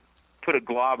 but put a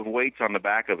glob of weights on the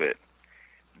back of it,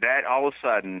 that all of a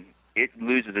sudden it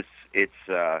loses its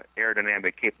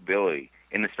aerodynamic capability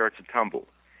and it starts to tumble.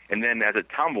 And then as it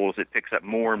tumbles, it picks up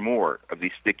more and more of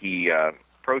these sticky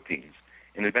proteins,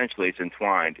 and eventually it's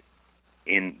entwined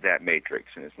in that matrix,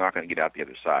 and it's not going to get out the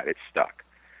other side. It's stuck.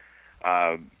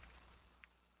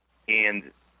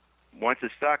 And once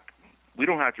it's stuck, we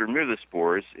don't have to remove the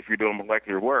spores. If you're doing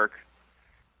molecular work,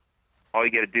 all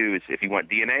you got to do is, if you want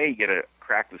DNA, you got to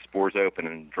crack the spores open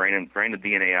and drain the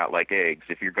DNA out like eggs.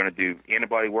 If you're going to do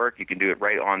antibody work, you can do it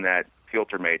right on that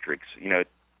filter matrix.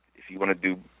 If you want to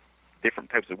do different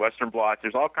types of Western blots,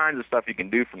 there's all kinds of stuff you can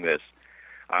do from this.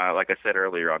 Like I said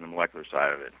earlier, on the molecular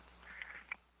side of it,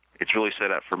 it's really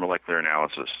set up for molecular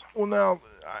analysis. Well, now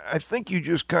I think you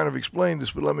just kind of explained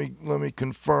this, but let me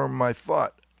confirm my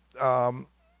thought.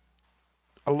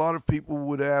 A lot of people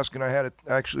would ask, and I had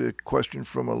actually a question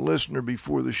from a listener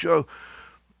before the show,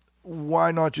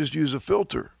 why not just use a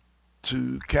filter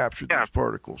to capture these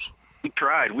particles? We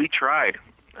tried.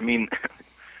 I mean,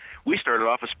 we started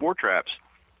off with spore traps,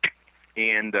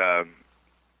 and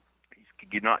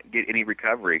did not get any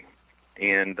recovery.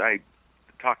 And I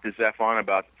talked to Zephon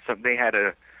about something. They had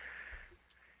that,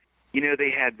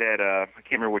 I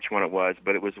can't remember which one it was,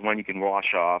 but it was one you can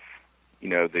wash off.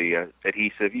 The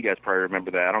adhesive. You guys probably remember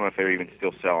that. I don't know if they're even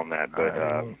still selling that.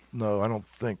 But no, I don't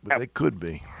think, but they could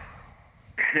be.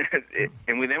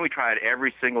 And then we tried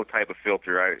every single type of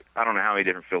filter. I don't know how many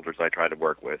different filters I tried to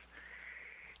work with.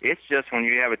 It's just when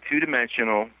you have a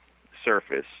two-dimensional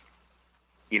surface,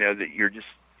 that you're just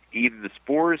either the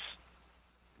spores,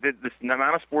 the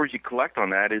amount of spores you collect on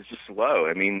that is just low.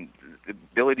 I mean, the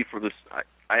ability for this,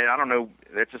 I don't know.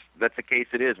 That's the case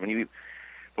it is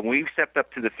But when we stepped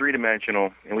up to the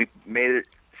three-dimensional and we made it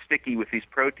sticky with these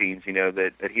proteins,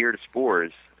 that adhere to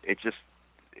spores,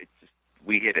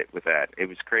 we hit it with that. It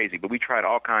was crazy. But we tried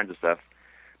all kinds of stuff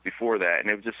before that, and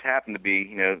it just happened to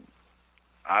be,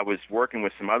 I was working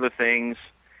with some other things,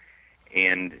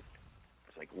 and I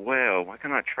was like, well, why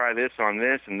can't I try this on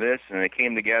this and this? And it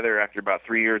came together after about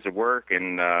 3 years of work,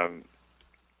 and it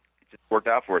just worked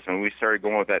out for us. And we started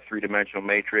going with that three-dimensional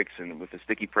matrix and with the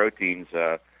sticky proteins,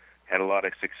 had a lot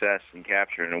of success in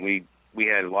capturing, and we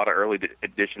had a lot of early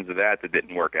editions of that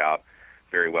didn't work out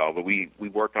very well, but we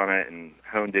worked on it and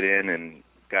honed it in and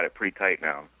got it pretty tight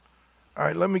now. All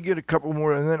right, let me get a couple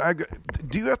more, and then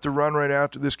do you have to run right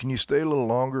after this? Can you stay a little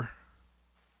longer?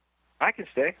 I can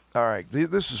stay. All right,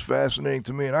 this is fascinating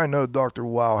to me, and I know Dr.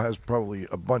 Wow has probably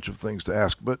a bunch of things to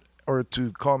ask, but or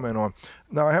to comment on.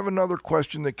 Now, I have another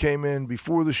question that came in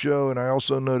before the show, and I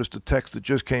also noticed a text that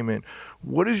just came in.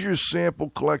 What is your sample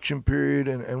collection period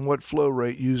and what flow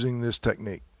rate using this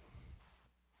technique?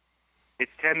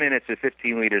 It's 10 minutes at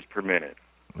 15 liters per minute.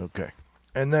 Okay.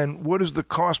 And then what is the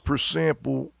cost per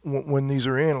sample when these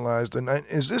are analyzed? And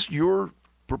is this your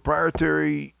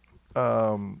proprietary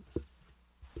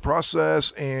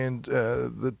process and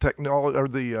the technology or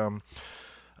the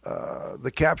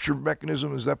capture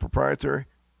mechanism, is that proprietary?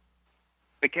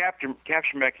 The capture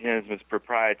mechanism is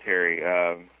proprietary.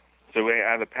 So we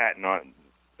have the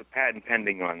patent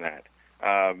pending on that.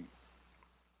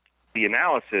 The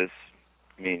analysis,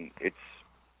 I mean,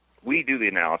 we do the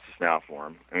analysis now for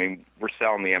them. I mean, we're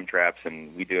selling the M-traps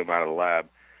and we do them out of the lab.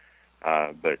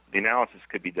 But the analysis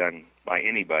could be done by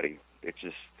anybody. It's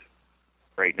just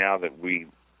right now that we're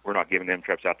not giving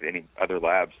M-traps out to any other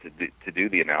labs to do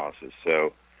the analysis.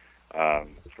 So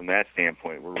from that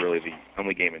standpoint, we're really the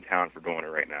only game in town for doing it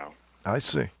right now. I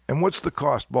see. And what's the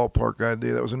cost ballpark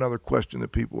idea? That was another question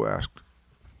that people asked.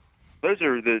 Those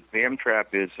are the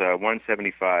M-trap is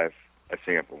 $175 a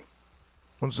sample.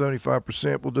 $175 per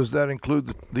sample. Does that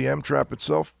include the M-trap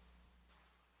itself?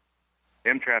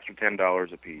 M-traps are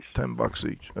 $10 a piece.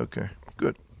 $10 each. Okay,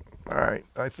 good. All right.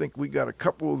 I think we got a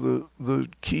couple of the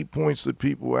key points that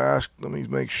people asked. Let me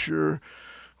make sure.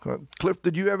 Cliff,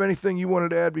 did you have anything you wanted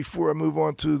to add before I move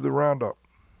on to the roundup?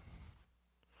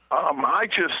 I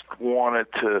just wanted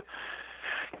to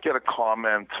get a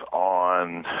comment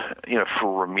on,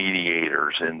 for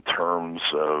remediators in terms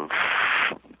of,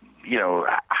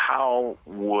 how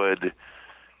would,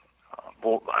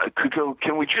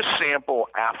 can we just sample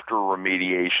after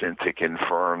remediation to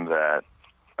confirm that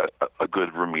a good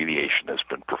remediation has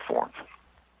been performed?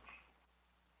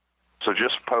 So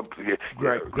just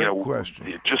great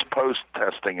question. Just post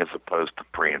testing as opposed to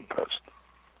pre and post.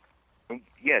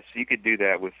 Yes, you could do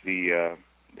that with the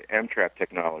M-trap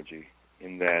technology.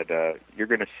 In that you're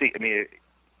going to see. I mean,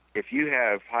 if you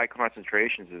have high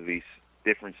concentrations of these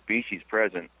different species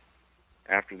present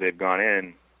after they've gone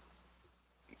in,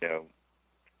 the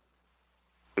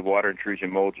water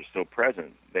intrusion molds are still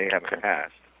present. They haven't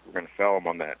passed. We're going to fell them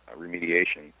on that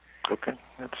remediation. Okay.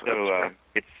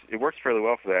 It works fairly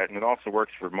well for that, and it also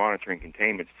works for monitoring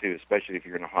containments too, especially if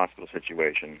you're in a hospital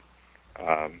situation.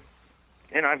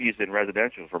 And I've used it in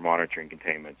residential for monitoring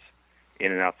containments,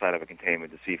 in and outside of a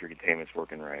containment, to see if your containment's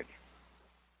working right.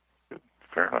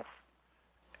 Fair enough.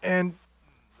 And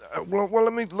well,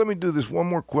 let me do this one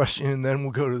more question, and then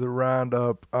we'll go to the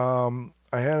roundup.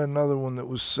 I had another one that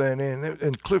was sent in,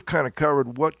 and Cliff kind of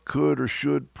covered what could or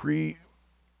should pre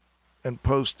and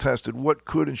post tested, what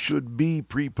could and should be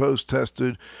pre-post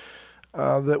tested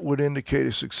that would indicate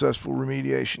a successful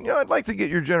remediation. I'd like to get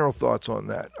your general thoughts on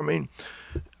that. I mean,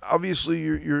 obviously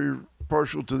you're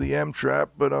partial to the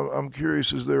M-trap, but I'm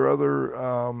curious, is there other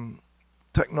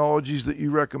technologies that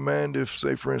you recommend if,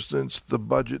 say, for instance, the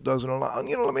budget doesn't allow?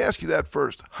 Let me ask you that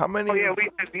first. How many? I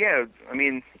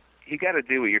mean, you got to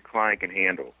do what your client can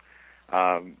handle.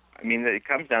 I mean, it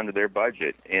comes down to their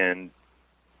budget, and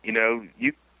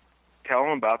you tell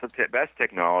them about the best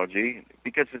technology,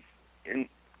 because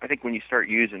I think when you start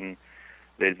using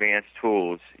the advanced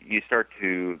tools, you start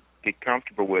to get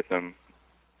comfortable with them.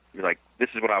 You're like, this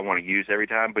is what I want to use every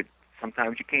time, but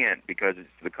sometimes you can't because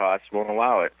the costs won't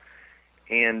allow it.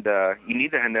 And you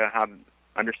need to know how to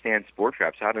understand spore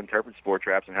traps, how to interpret spore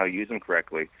traps, and how to use them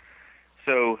correctly.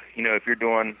 So, if you're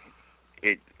doing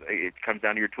it, it comes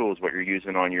down to your tools, what you're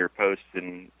using on your post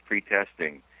and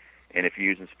pre-testing. And if you're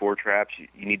using spore traps,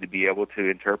 you need to be able to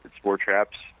interpret spore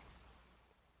traps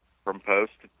from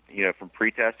post, from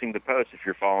pre-testing to post, if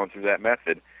you're following through that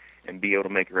method, and be able to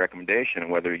make a recommendation on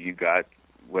whether the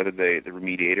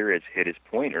remediator has hit his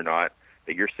point or not,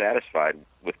 that you're satisfied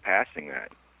with passing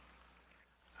that.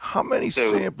 How many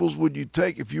samples would you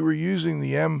take if you were using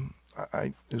the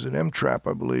M-trap,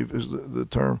 I believe is the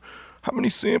term. How many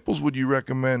samples would you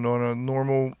recommend on a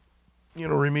normal,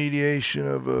 remediation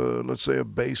of let's say a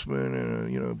basement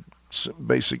and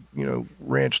basic,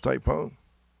 ranch type home?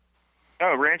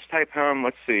 Oh, ranch type home.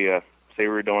 Let's see. Say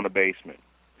we're doing a basement.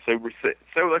 So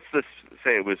let's just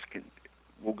say it was.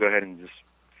 We'll go ahead and just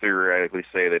theoretically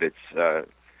say that it's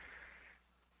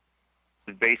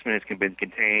the basement has been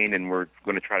contained, and we're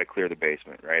going to try to clear the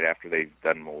basement right after they've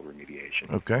done mold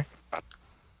remediation. Okay.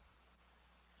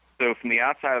 So from the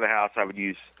outside of the house, I would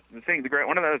use one of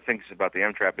the other things about the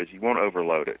M-trap is you won't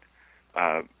overload it.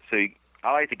 I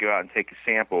like to go out and take a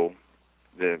sample,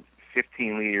 the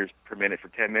 15 liters per minute for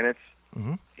 10 minutes,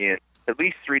 in at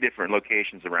least 3 different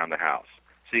locations around the house.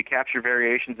 So you capture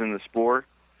variations in the spore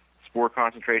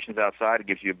concentrations outside. It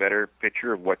gives you a better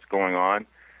picture of what's going on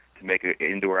to make an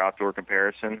indoor-outdoor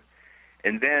comparison.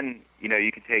 And then,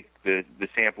 you can take the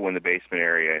sample in the basement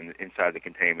area and inside the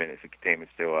containment if the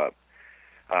containment's still up,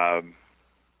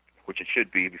 which it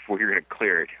should be before you're going to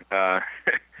clear it.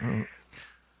 And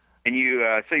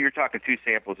so you're talking 2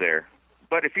 samples there.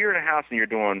 But if you're in a house and you're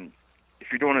doing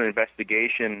an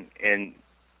investigation and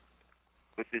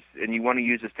with this, and you want to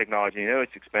use this technology,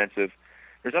 it's expensive,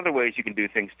 there's other ways you can do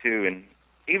things too. And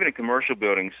even in commercial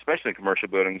buildings, especially in commercial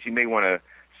buildings, you may want to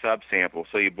subsample.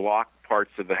 So you block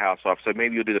parts of the house off. So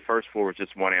maybe you'll do the first floor with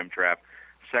just 1 M trap,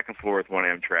 second floor with 1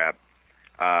 M trap,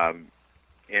 and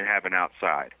have an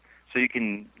outside. So you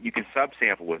can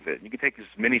subsample with it. You can take as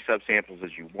many subsamples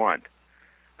as you want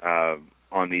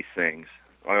on these things.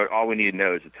 All we need to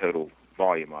know is the total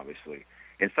volume, obviously.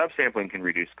 And subsampling can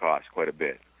reduce costs quite a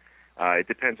bit. It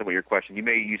depends on what your question. You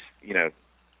may use,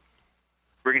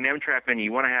 bring an M-trap in.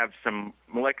 You want to have some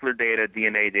molecular data,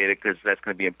 DNA data, because that's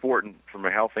going to be important from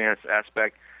a health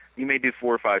aspect. You may do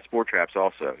 4 or 5 spore traps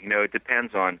also. It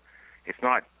depends on, it's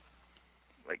not,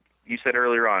 like you said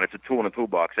earlier on, it's a tool in a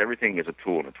toolbox. Everything is a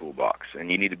tool in a toolbox,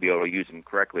 and you need to be able to use them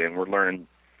correctly. And we're learning,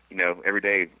 every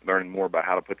day, learning more about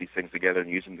how to put these things together and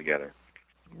use them together.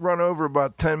 Run over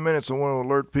about 10 minutes. I want to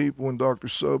alert people and Dr.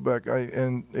 Sobek.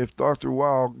 And if Dr.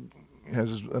 Weil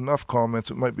has enough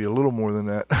comments, it might be a little more than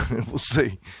that. We'll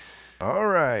see. All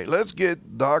right, let's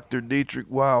get Dr. Dietrich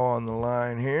Weil on the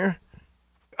line here.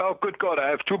 Oh, good God, I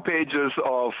have 2 pages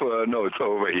of notes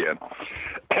over here.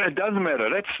 It doesn't matter.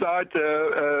 Let's start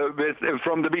with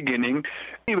from the beginning.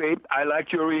 Anyway, I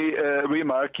like your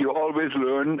remark. You always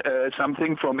learn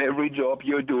something from every job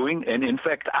you're doing. And in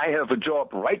fact, I have a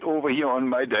job right over here on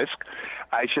my desk.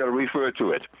 I shall refer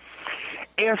to it.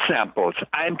 Air samples.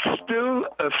 I'm still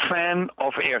a fan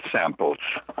of air samples.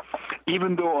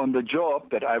 Even though on the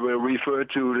job that I will refer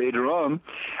to later on,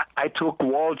 I took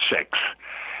wall checks.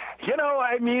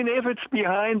 If it's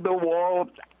behind the wall,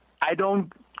 I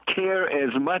don't care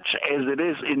as much as it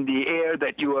is in the air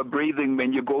that you are breathing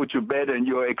when you go to bed and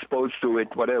you're exposed to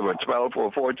it, 12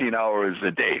 or 14 hours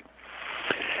a day.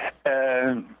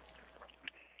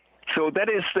 So that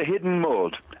is the hidden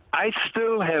mold. I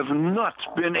still have not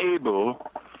been able,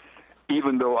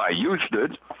 even though I used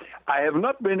it, I have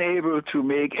not been able to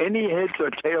make any heads or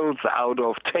tails out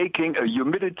of taking a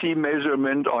humidity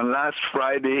measurement on last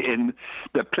Friday in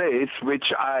the place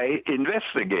which I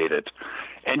investigated.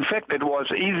 In fact, it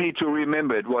was easy to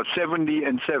remember. It was 70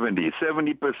 and 70,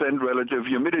 70% relative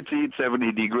humidity,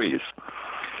 70 degrees.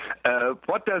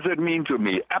 What does it mean to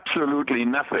me? Absolutely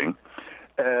nothing.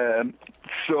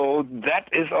 So that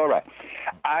is all right.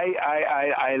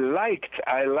 I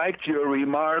liked your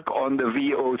remark on the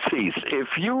VOCs.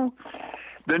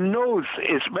 The nose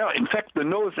is, in fact, the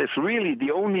nose is really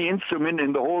the only instrument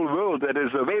in the whole world that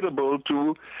is available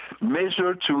to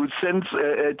measure, to sense,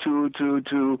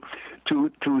 to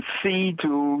see,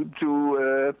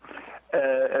 to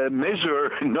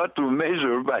measure, not to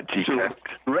measure, but to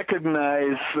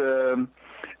recognize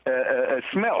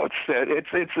smells.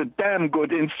 It's a damn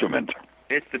good instrument.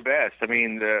 It's the best.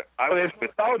 There's no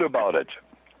doubt about it.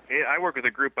 I work with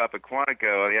a group up at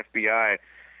Quantico, the FBI,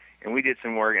 and we did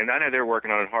some work, and I know they're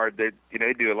working on it hard. They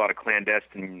do a lot of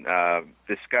clandestine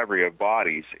discovery of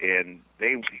bodies, and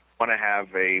they want to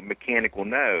have a mechanical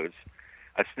nose,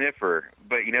 a sniffer.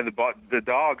 But the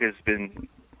dog has been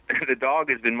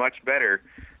much better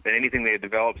than anything they have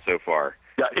developed so far.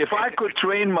 Yeah, if I could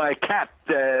train my cat,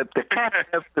 the cat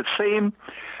has the same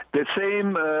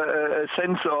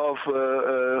sense of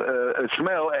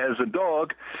smell as a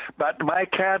dog, but my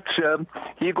cat,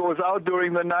 he goes out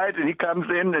during the night and he comes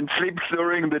in and sleeps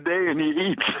during the day and he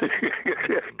eats.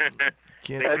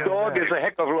 A dog is a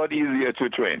heck of a lot easier to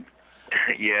train.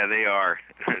 Yeah, they are.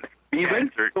 We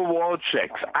went to the wall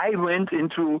checks. I went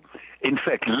into, in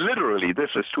fact, literally, this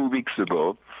is 2 weeks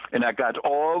ago, and I got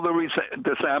all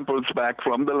the samples back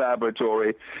from the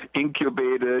laboratory,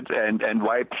 incubated and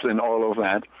wipes and all of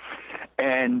that.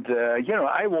 And,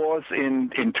 I was in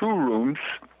 2 rooms,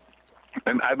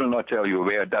 and I will not tell you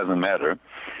where, it doesn't matter.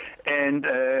 And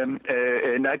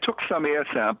I took some air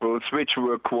samples, which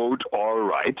were, quote, all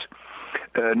right.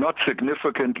 Not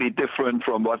significantly different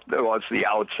from what was the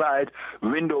outside.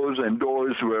 Windows and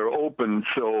doors were open,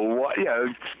 so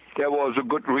there was a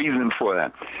good reason for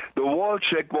that. The wall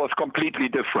check was completely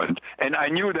different, and I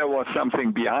knew there was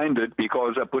something behind it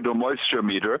because I put a moisture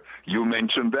meter. You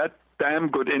mentioned that. Damn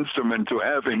good instrument to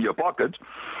have in your pocket.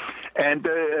 And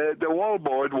the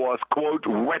wallboard was, quote,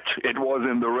 wet. It was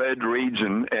in the red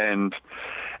region, and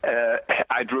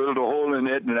I drilled a hole in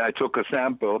it, and I took a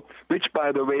sample, which,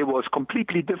 by the way, was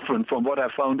completely different from what I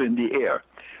found in the air.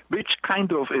 which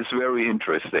kind of is very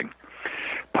interesting.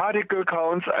 Particle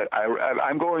counts,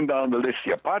 I'm going down the list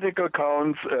here. Particle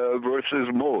counts versus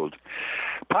mold.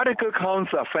 Particle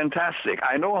counts are fantastic.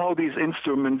 I know how these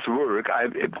instruments work.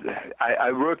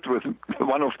 I worked with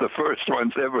one of the first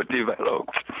ones ever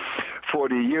developed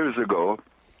 40 years ago.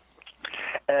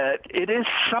 It is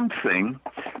something,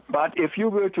 but if you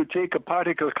were to take a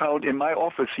particle count in my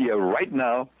office here right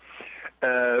now,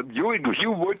 you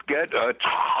would get a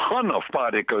ton of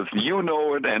particles. You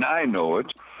know it, and I know it.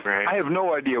 Right. I have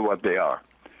no idea what they are.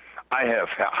 I have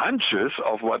hunches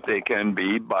of what they can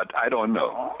be, but I don't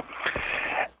know.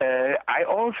 I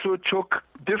also took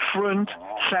different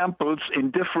samples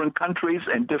in different countries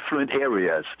and different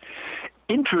areas.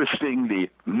 Interestingly,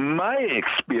 my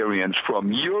experience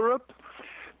from Europe,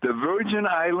 the Virgin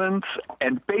Islands,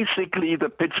 and basically the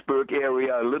Pittsburgh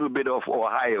area, a little bit of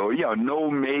Ohio, no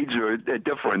major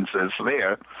differences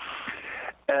there.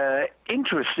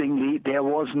 Interestingly, there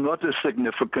was not a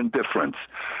significant difference.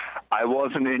 I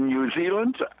wasn't in New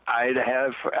Zealand.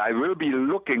 I will be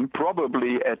looking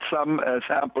probably at some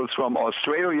samples from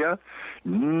Australia.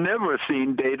 Never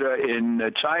seen data in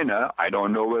China. I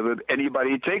don't know whether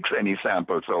anybody takes any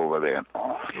samples over there.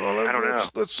 Well, I don't know.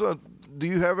 Let's do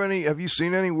you have any? Have you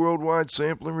seen any worldwide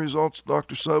sampling results,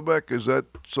 Dr. Sobek? Is that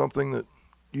something that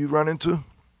you run into?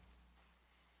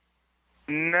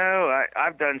 No,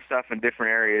 I've done stuff in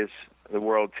different areas of the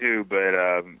world too, but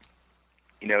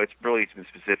it's really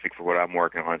specific for what I'm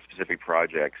working on, specific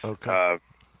projects. Okay.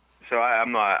 So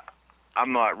I'm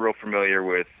not real familiar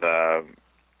with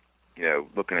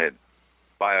looking at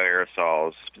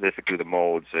bioaerosols, specifically the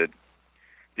molds at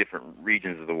different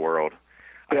regions of the world.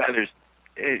 Yeah.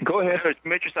 Go ahead.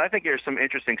 I think there's some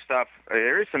interesting stuff.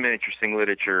 There is some interesting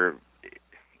literature,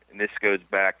 and this goes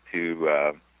back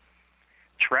to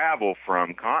travel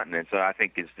from continents. I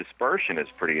think its dispersion is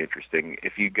pretty interesting.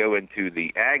 If you go into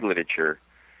the ag literature,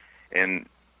 and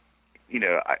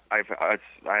I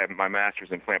have my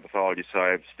master's in plant pathology, so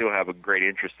I still have a great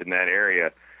interest in that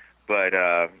area. But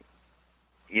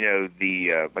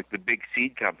the big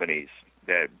seed companies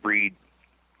that breed.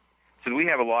 So we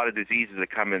have a lot of diseases that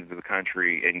come into the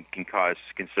country and can cause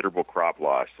considerable crop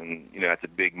loss, and that's a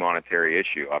big monetary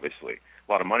issue. Obviously,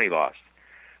 a lot of money lost.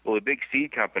 Well, the big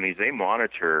seed companies, they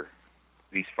monitor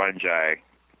these fungi,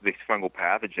 these fungal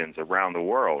pathogens around the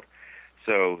world.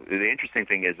 So the interesting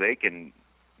thing is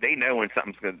they know when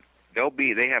something's going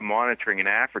to, they have monitoring in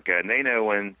Africa, and they know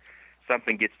when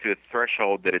something gets to a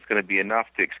threshold that it's going to be enough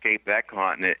to escape that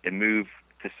continent and move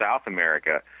to South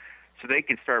America. So they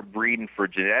can start breeding for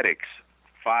genetics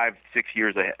 5-6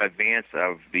 years advance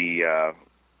of the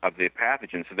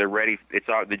pathogen, so they're ready.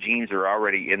 The genes are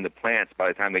already in the plants by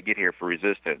the time they get here for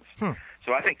resistance.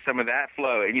 So I think some of that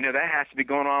flow, and that has to be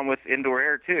going on with indoor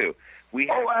air too.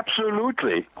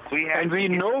 Absolutely. We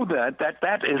know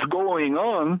that is going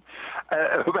on.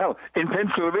 Well, in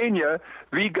Pennsylvania,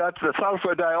 we got the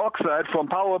sulfur dioxide from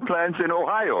power plants in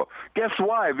Ohio. Guess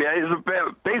why? There is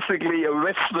basically a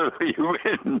westerly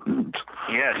wind.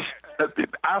 Yes.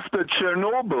 After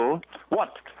Chernobyl,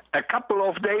 a couple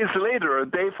of days later,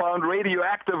 they found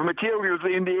radioactive materials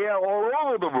in the air all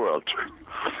over the world,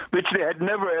 which they had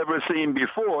never ever seen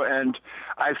before. And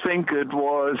I think it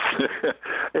was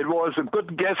a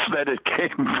good guess that it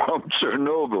came from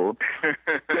Chernobyl.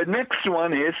 The next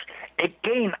one is,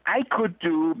 again, I could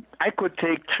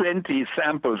take 20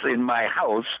 samples in my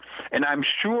house, and I'm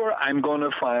sure I'm going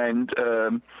to find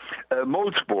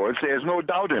mold spores. There's no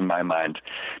doubt in my mind.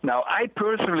 Now, I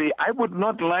would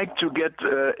not like to get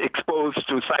exposed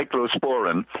to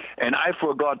cyclosporin, and I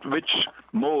forgot which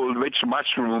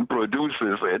mushroom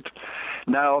produces it.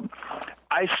 Now,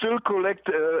 I still collect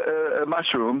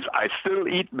mushrooms. I still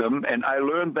eat them, and I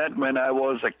learned that when I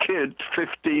was a kid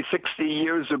 50, 60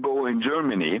 years ago in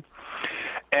Germany.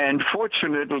 And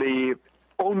fortunately,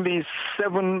 only 6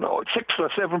 or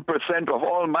 7% of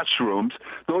all mushrooms,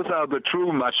 those are the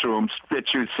true mushrooms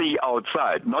that you see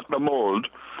outside, not the mold,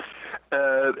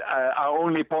 are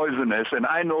only poisonous, and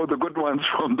I know the good ones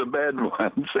from the bad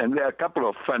ones, and there are a couple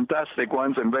of fantastic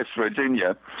ones in West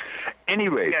Virginia.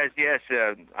 Anyway, yes,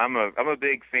 I'm a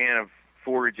big fan of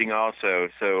foraging also.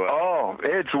 So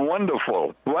it's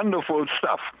wonderful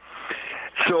stuff.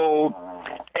 So,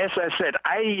 as I said,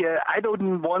 I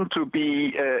don't want to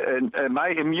be my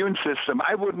immune system.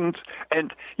 I wouldn't,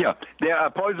 and there are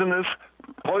poisonous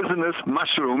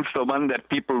mushrooms, the one that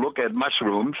people look at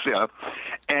mushrooms,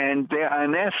 and there are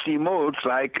nasty molds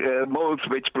like molds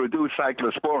which produce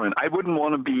cyclosporin. I wouldn't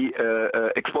want to be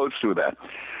exposed to that.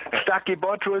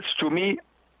 Stachybotrys, to me,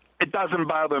 It doesn't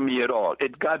bother me at all.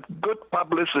 It got good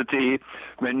publicity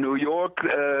when New York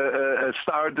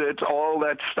started all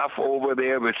that stuff over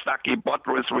there with Stucky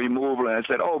buttress removal. And I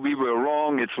said, oh, we were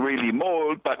wrong. It's really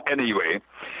mold. But anyway,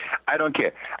 I don't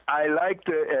care. I like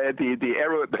the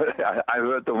I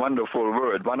heard the wonderful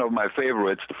word, one of my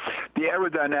favorites, the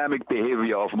aerodynamic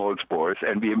behavior of mold spores.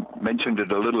 And we mentioned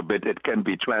it a little bit. It can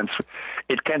be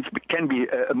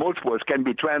mold spores can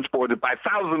be transported by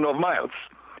thousands of miles.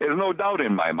 There's no doubt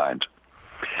in my mind.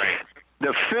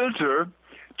 The filter,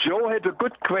 Joe had a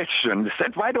good question. He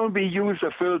said, why don't we use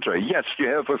a filter? Yes, you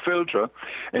have a filter,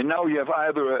 and now you have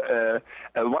either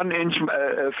a 1-inch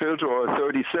filter or a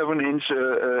 37-inch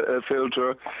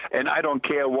filter, and I don't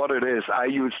care what it is. I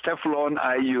use Teflon,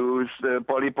 I use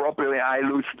polypropylene, I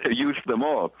use them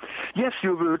all. Yes,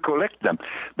 you will collect them.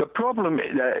 The problem,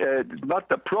 not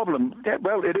the problem,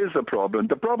 well, it is a problem.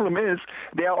 The problem is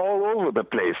they are all over the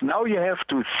place. Now you have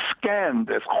to scan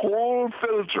this whole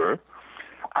filter.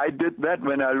 I did that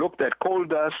when I looked at coal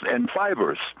dust and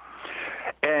fibers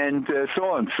and so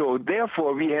on. So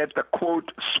therefore, we had the,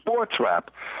 quote, spore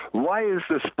trap. Why is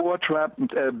the spore trap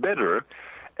better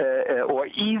or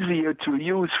easier to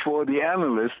use for the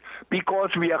analyst?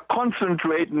 Because we are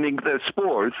concentrating the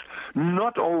spores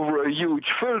not over a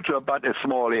huge filter, but a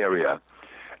small area.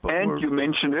 And you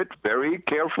mentioned it very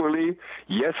carefully.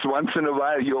 Yes, once in a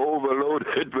while you overload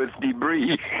it with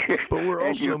debris. But we're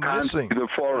also missing the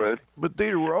forest. But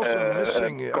Dieter, we're also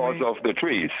missing because of the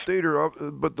trees. Dieter,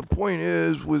 but the point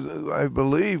is, I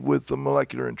believe, with the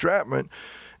molecular entrapment,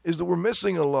 is that we're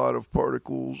missing a lot of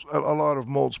particles, a lot of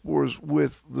mold spores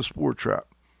with the spore trap.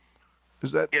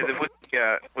 Is that? Yes,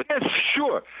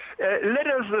 sure. Let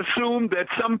us assume that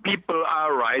some people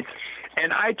are right.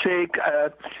 And I take,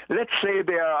 let's say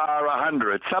there are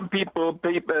 100. Some people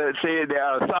say there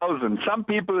are 1,000. Some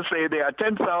people say there are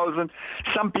 10,000.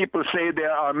 Some people say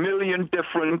there are 1 million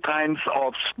different kinds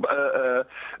of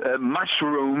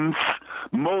mushrooms,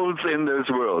 molds in this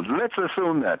world. Let's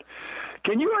assume that.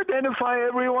 Can you identify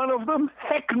every one of them?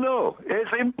 Heck no.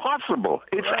 It's impossible.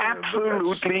 It's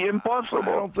absolutely impossible. I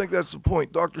don't think that's the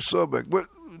point. Dr. Sobek,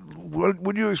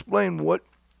 would you explain what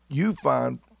you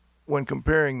find when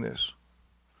comparing this?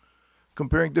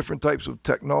 Comparing different types of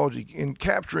technology in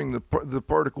capturing the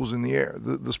particles in the air,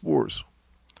 the spores.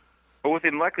 Well, with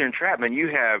molecular entrapment, you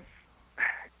have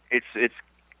it's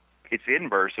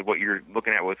inverse of what you're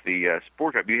looking at with the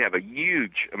spore trap. You have a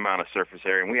huge amount of surface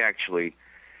area, and we're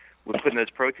putting those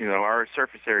proteins on. Our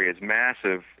surface area is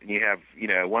massive, and you have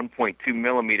 1.2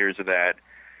 millimeters of that,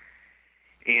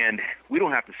 and we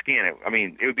don't have to scan it. I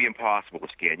mean, it would be impossible to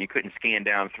scan. You couldn't scan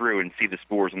down through and see the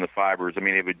spores and the fibers. I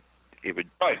mean, it would.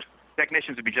 Right.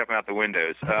 Technicians would be jumping out the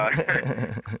windows. But you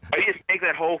just take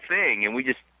that whole thing, and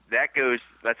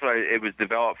that's why it was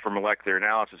developed for molecular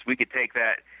analysis. We could take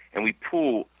that and we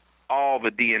pull all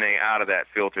the DNA out of that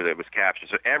filter that was captured.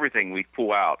 So everything we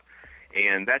pull out,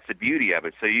 and that's the beauty of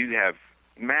it. So you have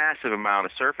massive amount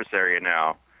of surface area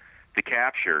now to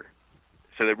capture.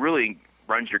 So that really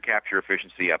runs your capture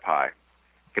efficiency up high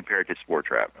compared to spore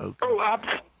trap. Okay. Oh,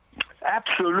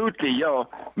 absolutely,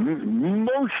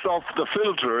 most of the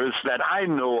filters that I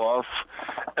know of,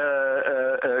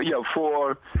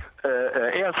 for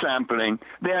air sampling,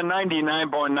 they are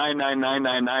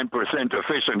 99.99999%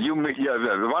 efficient.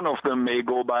 One of them may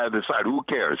go by the side. Who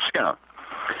cares?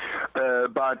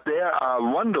 But there are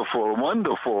wonderful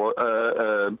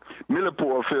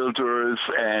millipore filters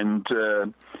and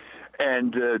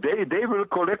they will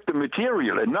collect the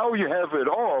material. And now you have it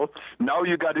all. Now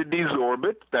you got to desorb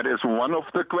it. That is one of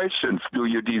the questions. Do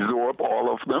you desorb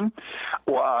all of them?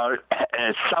 Or are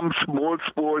some small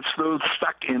spores still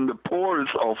stuck in the pores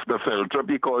of the filter,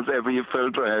 because every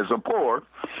filter has a pore?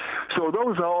 So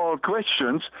those are all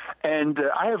questions, and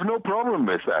I have no problem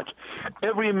with that.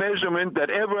 Every measurement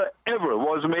that ever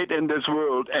was made in this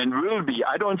world and will be,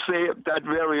 I don't say that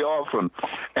very often,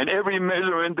 and every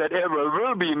measurement that ever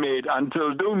will be made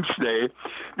until doomsday,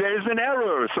 there is an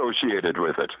error associated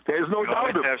with it. There's no doubt.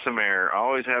 Always have some error.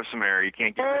 Always have some error. You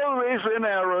can't get always an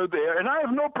error there, and I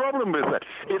have no problem with that.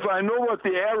 If I know what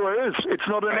the error is, it's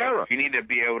not an error. You need to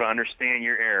be able to understand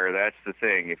your error. That's the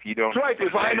thing. If you don't, that's right.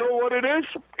 If I know what it is,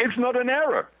 it's not an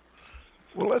error.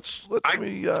 Well, let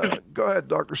me go ahead,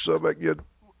 Dr. Sobek. You had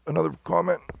another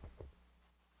comment?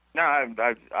 No, I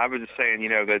was just saying,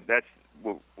 that's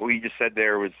what you just said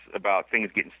there was about things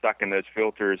getting stuck in those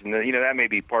filters, and that may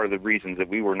be part of the reasons that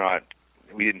we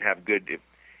didn't have good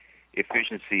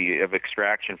efficiency of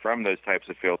extraction from those types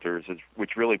of filters,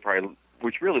 which really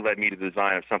led me to the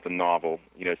design of something novel,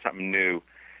 something new,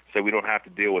 so we don't have to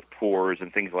deal with pores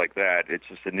and things like that. It's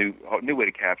just a new way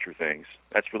to capture things.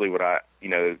 That's really what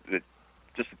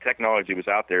just the technology was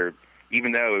out there,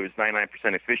 even though it was 99%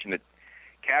 efficient at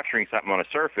capturing something on a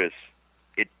surface,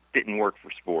 it didn't work for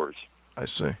spores. I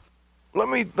see. Let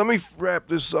me wrap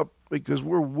this up because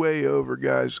we're way over,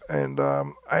 guys. And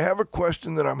I have a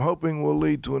question that I'm hoping will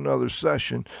lead to another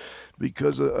session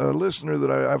because a listener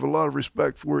that I have a lot of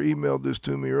respect for emailed this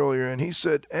to me earlier, and he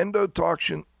said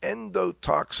endotoxin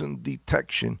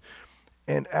detection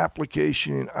and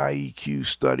application in IEQ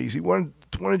studies. He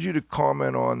wanted you to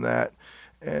comment on that,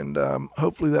 and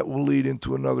hopefully that will lead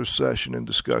into another session and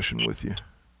discussion with you.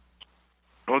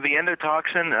 Well, the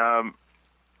endotoxin,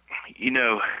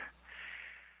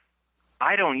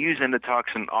 I don't use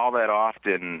endotoxin all that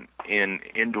often in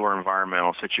indoor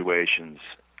environmental situations.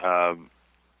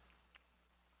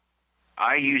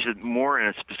 I use it more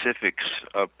in specifics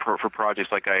for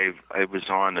projects like I was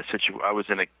on I was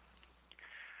in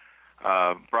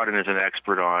brought in as an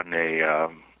expert on a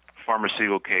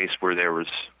pharmaceutical case where there was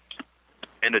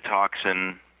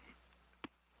endotoxin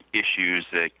issues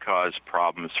that caused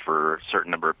problems for a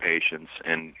certain number of patients,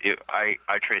 and I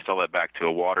traced all that back to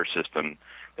a water system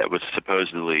that was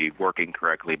supposedly working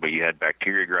correctly, but you had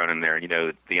bacteria growing in there.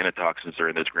 The endotoxins are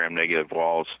in those gram-negative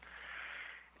walls.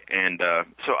 And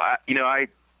so,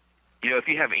 if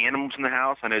you have animals in the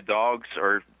house, I know dogs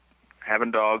or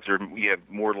having dogs, or you have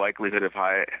more likelihood of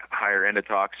higher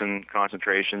endotoxin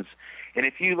concentrations. And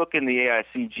if you look in the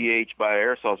AICGH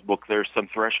bioaerosols book, there's some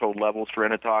threshold levels for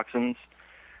endotoxins.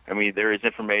 I mean, there is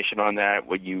information on that.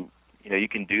 When you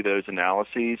can do those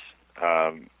analyses.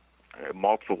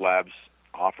 Multiple labs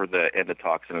offer the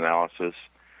endotoxin analysis,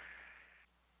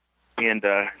 and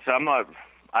so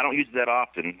I don't use it that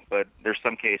often, but there's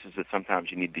some cases that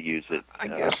sometimes you need to use it. I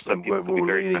guess what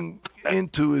we're leading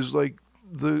into is like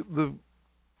the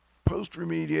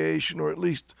post-remediation, or at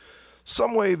least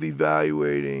some way of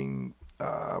evaluating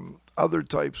other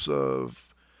types of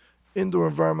indoor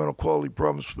environmental quality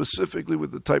problems, specifically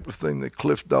with the type of thing that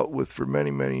Cliff dealt with for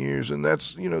many, many years. And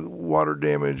that's, water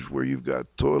damage where you've got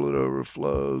toilet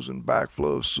overflows and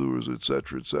backflow sewers, et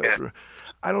cetera, et cetera. Yeah.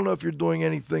 I don't know if you're doing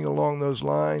anything along those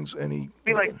lines.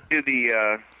 We like to do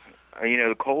the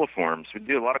coliforms. We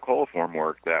do a lot of coliform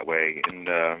work that way. And,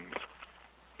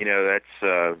 that's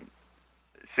a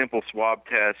simple swab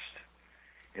test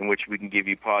in which we can give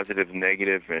you positive and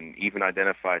negative and even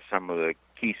identify some of the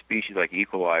key species like E.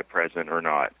 coli present or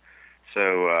not.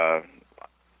 So,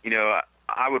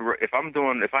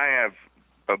 if I have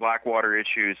black water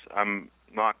issues, I'm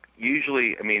not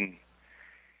usually,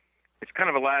 it's kind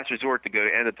of a last resort to go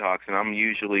to endotoxin. I'm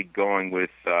usually going with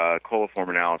coliform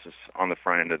analysis on the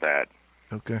front end of that.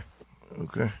 Okay.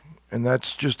 And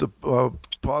that's just a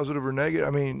positive or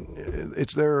negative?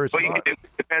 It's there or it's not? It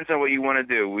depends on what you want to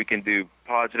do. We can do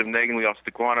positive, negative. We also have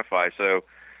to quantify. So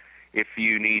if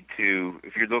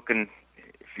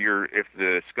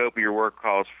the scope of your work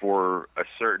calls for a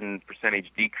certain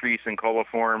percentage decrease in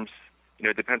coliforms,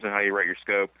 it depends on how you write your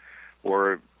scope.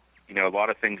 Or, a lot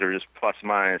of things are just plus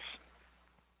minus.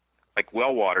 Like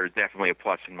well water is definitely a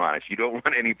plus and minus. You don't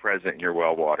want any present in your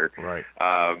well water. Right.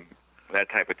 That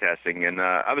type of testing. And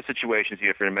other situations,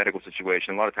 if you're in a medical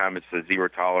situation, a lot of times it's a zero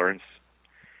tolerance.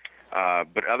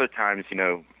 But other times,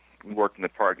 we worked in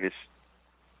this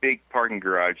big parking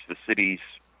garage. The city's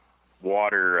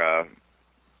water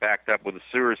backed up with a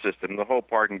sewer system. The whole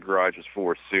parking garage was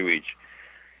full of sewage.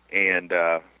 And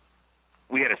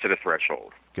we had to set a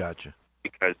threshold. Gotcha.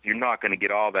 Because you're not going to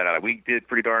get all that out. We did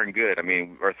pretty darn good.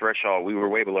 Our threshold, we were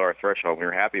way below our threshold. We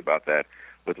were happy about that.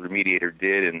 What the remediator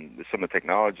did and some of the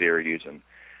technology they were using,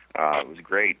 it was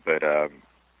great. But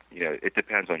it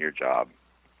depends on your job,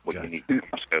 what you need your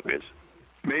scope is.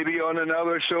 Maybe on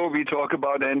another show we talk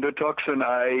about endotoxin.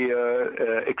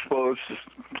 I expose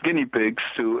guinea pigs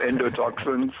to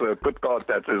endotoxins. Good God,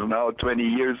 that is now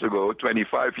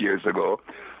 25 years ago.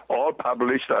 All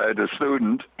published. I had a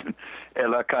student,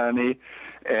 Ella Kani,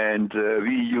 and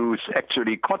we use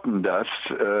actually cotton dust,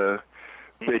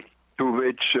 to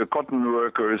which cotton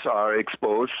workers are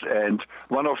exposed, and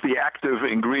one of the active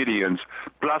ingredients,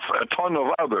 plus a ton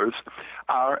of others,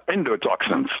 are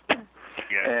endotoxins.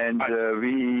 Yes. And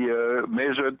we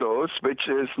measured those, which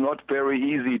is not very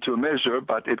easy to measure,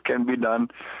 but it can be done.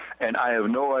 And I have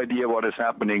no idea what is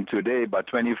happening today, but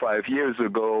 25 years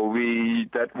ago,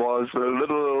 that was a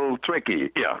little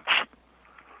tricky. Yeah.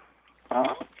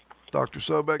 Dr.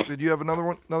 Sobek, did you have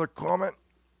another comment?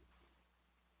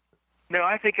 No,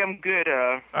 I think I'm good,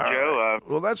 Joe. Right.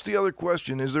 Well, that's the other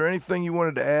question. Is there anything you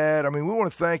wanted to add? We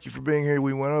want to thank you for being here.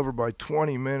 We went over by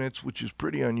 20 minutes, which is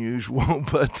pretty unusual,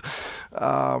 but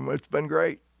it's been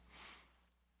great.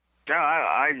 No,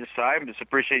 I just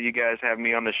appreciate you guys having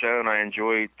me on the show, and I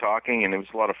enjoy talking, and it was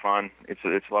a lot of fun. It's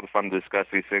a lot of fun to discuss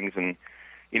these things, and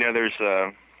there's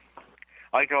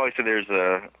like I always say, there's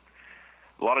a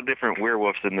lot of different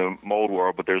werewolves in the mold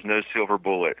world, but there's no silver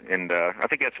bullet, and I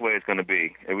think that's the way it's going to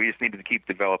be. And we just need to keep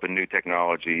developing new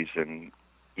technologies and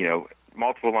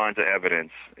multiple lines of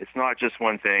evidence. It's not just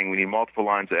one thing. We need multiple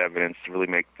lines of evidence to really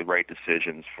make the right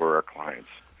decisions for our clients.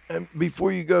 And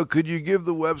before you go, could you give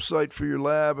the website for your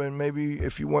lab and maybe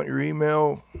if you want your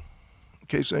email in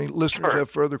case any listeners have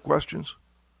further questions?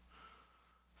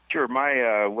 Sure. My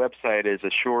website is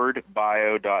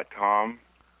assuredbio.com,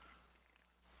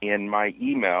 and my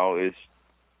email is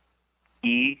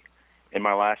E and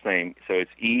my last name. So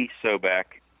it's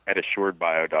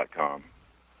esobek@assuredbio.com.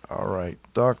 All right.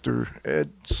 Dr.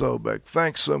 Ed Sobek,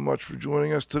 thanks so much for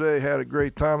joining us today. Had a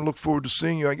great time. Look forward to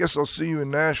seeing you. I guess I'll see you in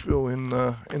Nashville in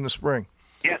the spring.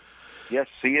 Yes,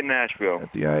 see you in Nashville.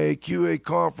 At the IAQA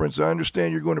conference. I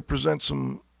understand you're going to present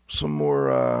some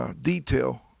more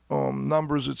detail on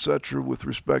numbers, etc., with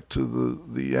respect to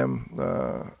the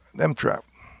M-Trap.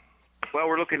 Well,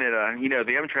 we're looking at,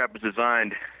 the M-Trap is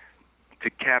designed to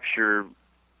capture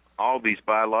all these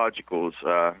biologicals.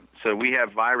 So we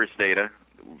have virus data,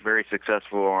 very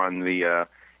successful on the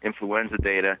influenza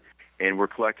data, and we're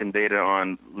collecting data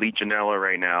on Legionella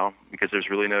right now because there's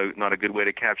really not a good way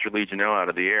to capture Legionella out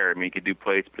of the air. I mean, you could do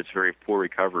plates, but it's very poor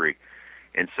recovery.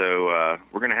 And so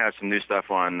we're going to have some new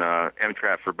stuff on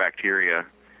M-Trap for bacteria,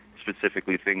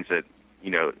 specifically things that,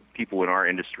 people in our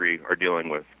industry are dealing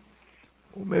with.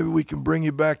 Well, maybe we can bring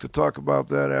you back to talk about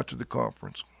that after the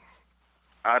conference.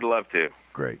 I'd love to.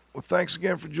 Great. Well, thanks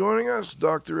again for joining us,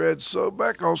 Dr. Ed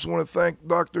Sobek. I also want to thank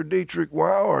Dr. Dietrich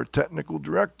Wow, our technical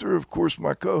director. Of course,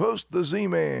 my co-host, the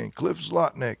Z-Man, Cliff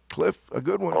Zlotnick. Cliff, a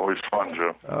good one. Always fun,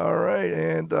 Joe. All right,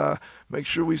 and make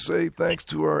sure we say thanks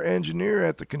to our engineer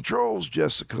at the controls,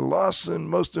 Jessica Lawson.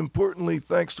 Most importantly,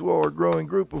 thanks to all our growing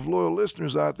group of loyal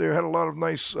listeners out there. Had a lot of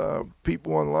nice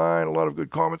people online, a lot of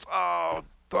good comments. Oh,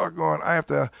 doggone, I have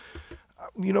to...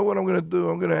 You know what I'm going to do?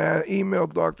 I'm going to email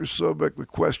Dr. Sobek the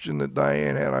question that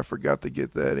Diane had. I forgot to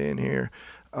get that in here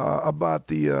about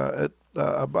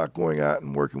about going out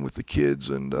and working with the kids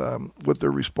and what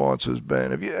their response has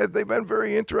been. Have they been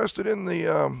very interested in the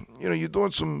you're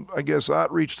doing some, I guess,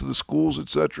 outreach to the schools,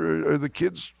 etc. Are the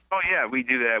kids? Oh yeah, we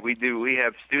do that. We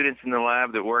have students in the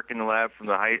lab that work in the lab from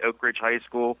the Oak Ridge High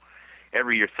School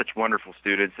every year. Such wonderful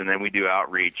students, and then we do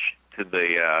outreach to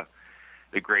the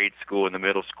grade school and the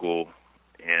middle school.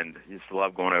 And just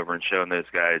love going over and showing those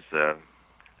guys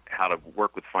how to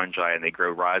work with fungi, and they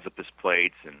grow rhizopus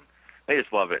plates, and they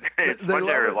just love it.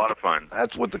 Fungi are a lot of fun.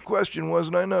 That's what the question was,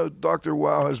 and I know Dr.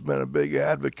 Wow has been a big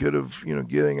advocate of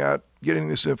getting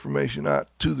this information out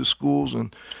to the schools.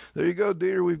 And there you go,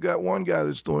 Dieter. We've got one guy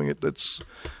that's doing it. That's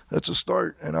a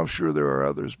start, and I'm sure there are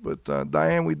others. But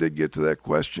Diane, we did get to that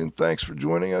question. Thanks for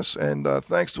joining us, and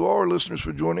thanks to all our listeners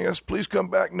for joining us. Please come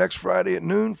back next Friday at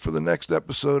noon for the next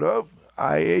episode of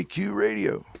IAQ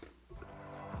Radio.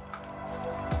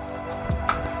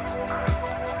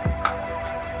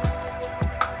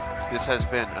 This has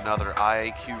been another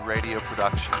IAQ Radio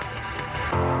production.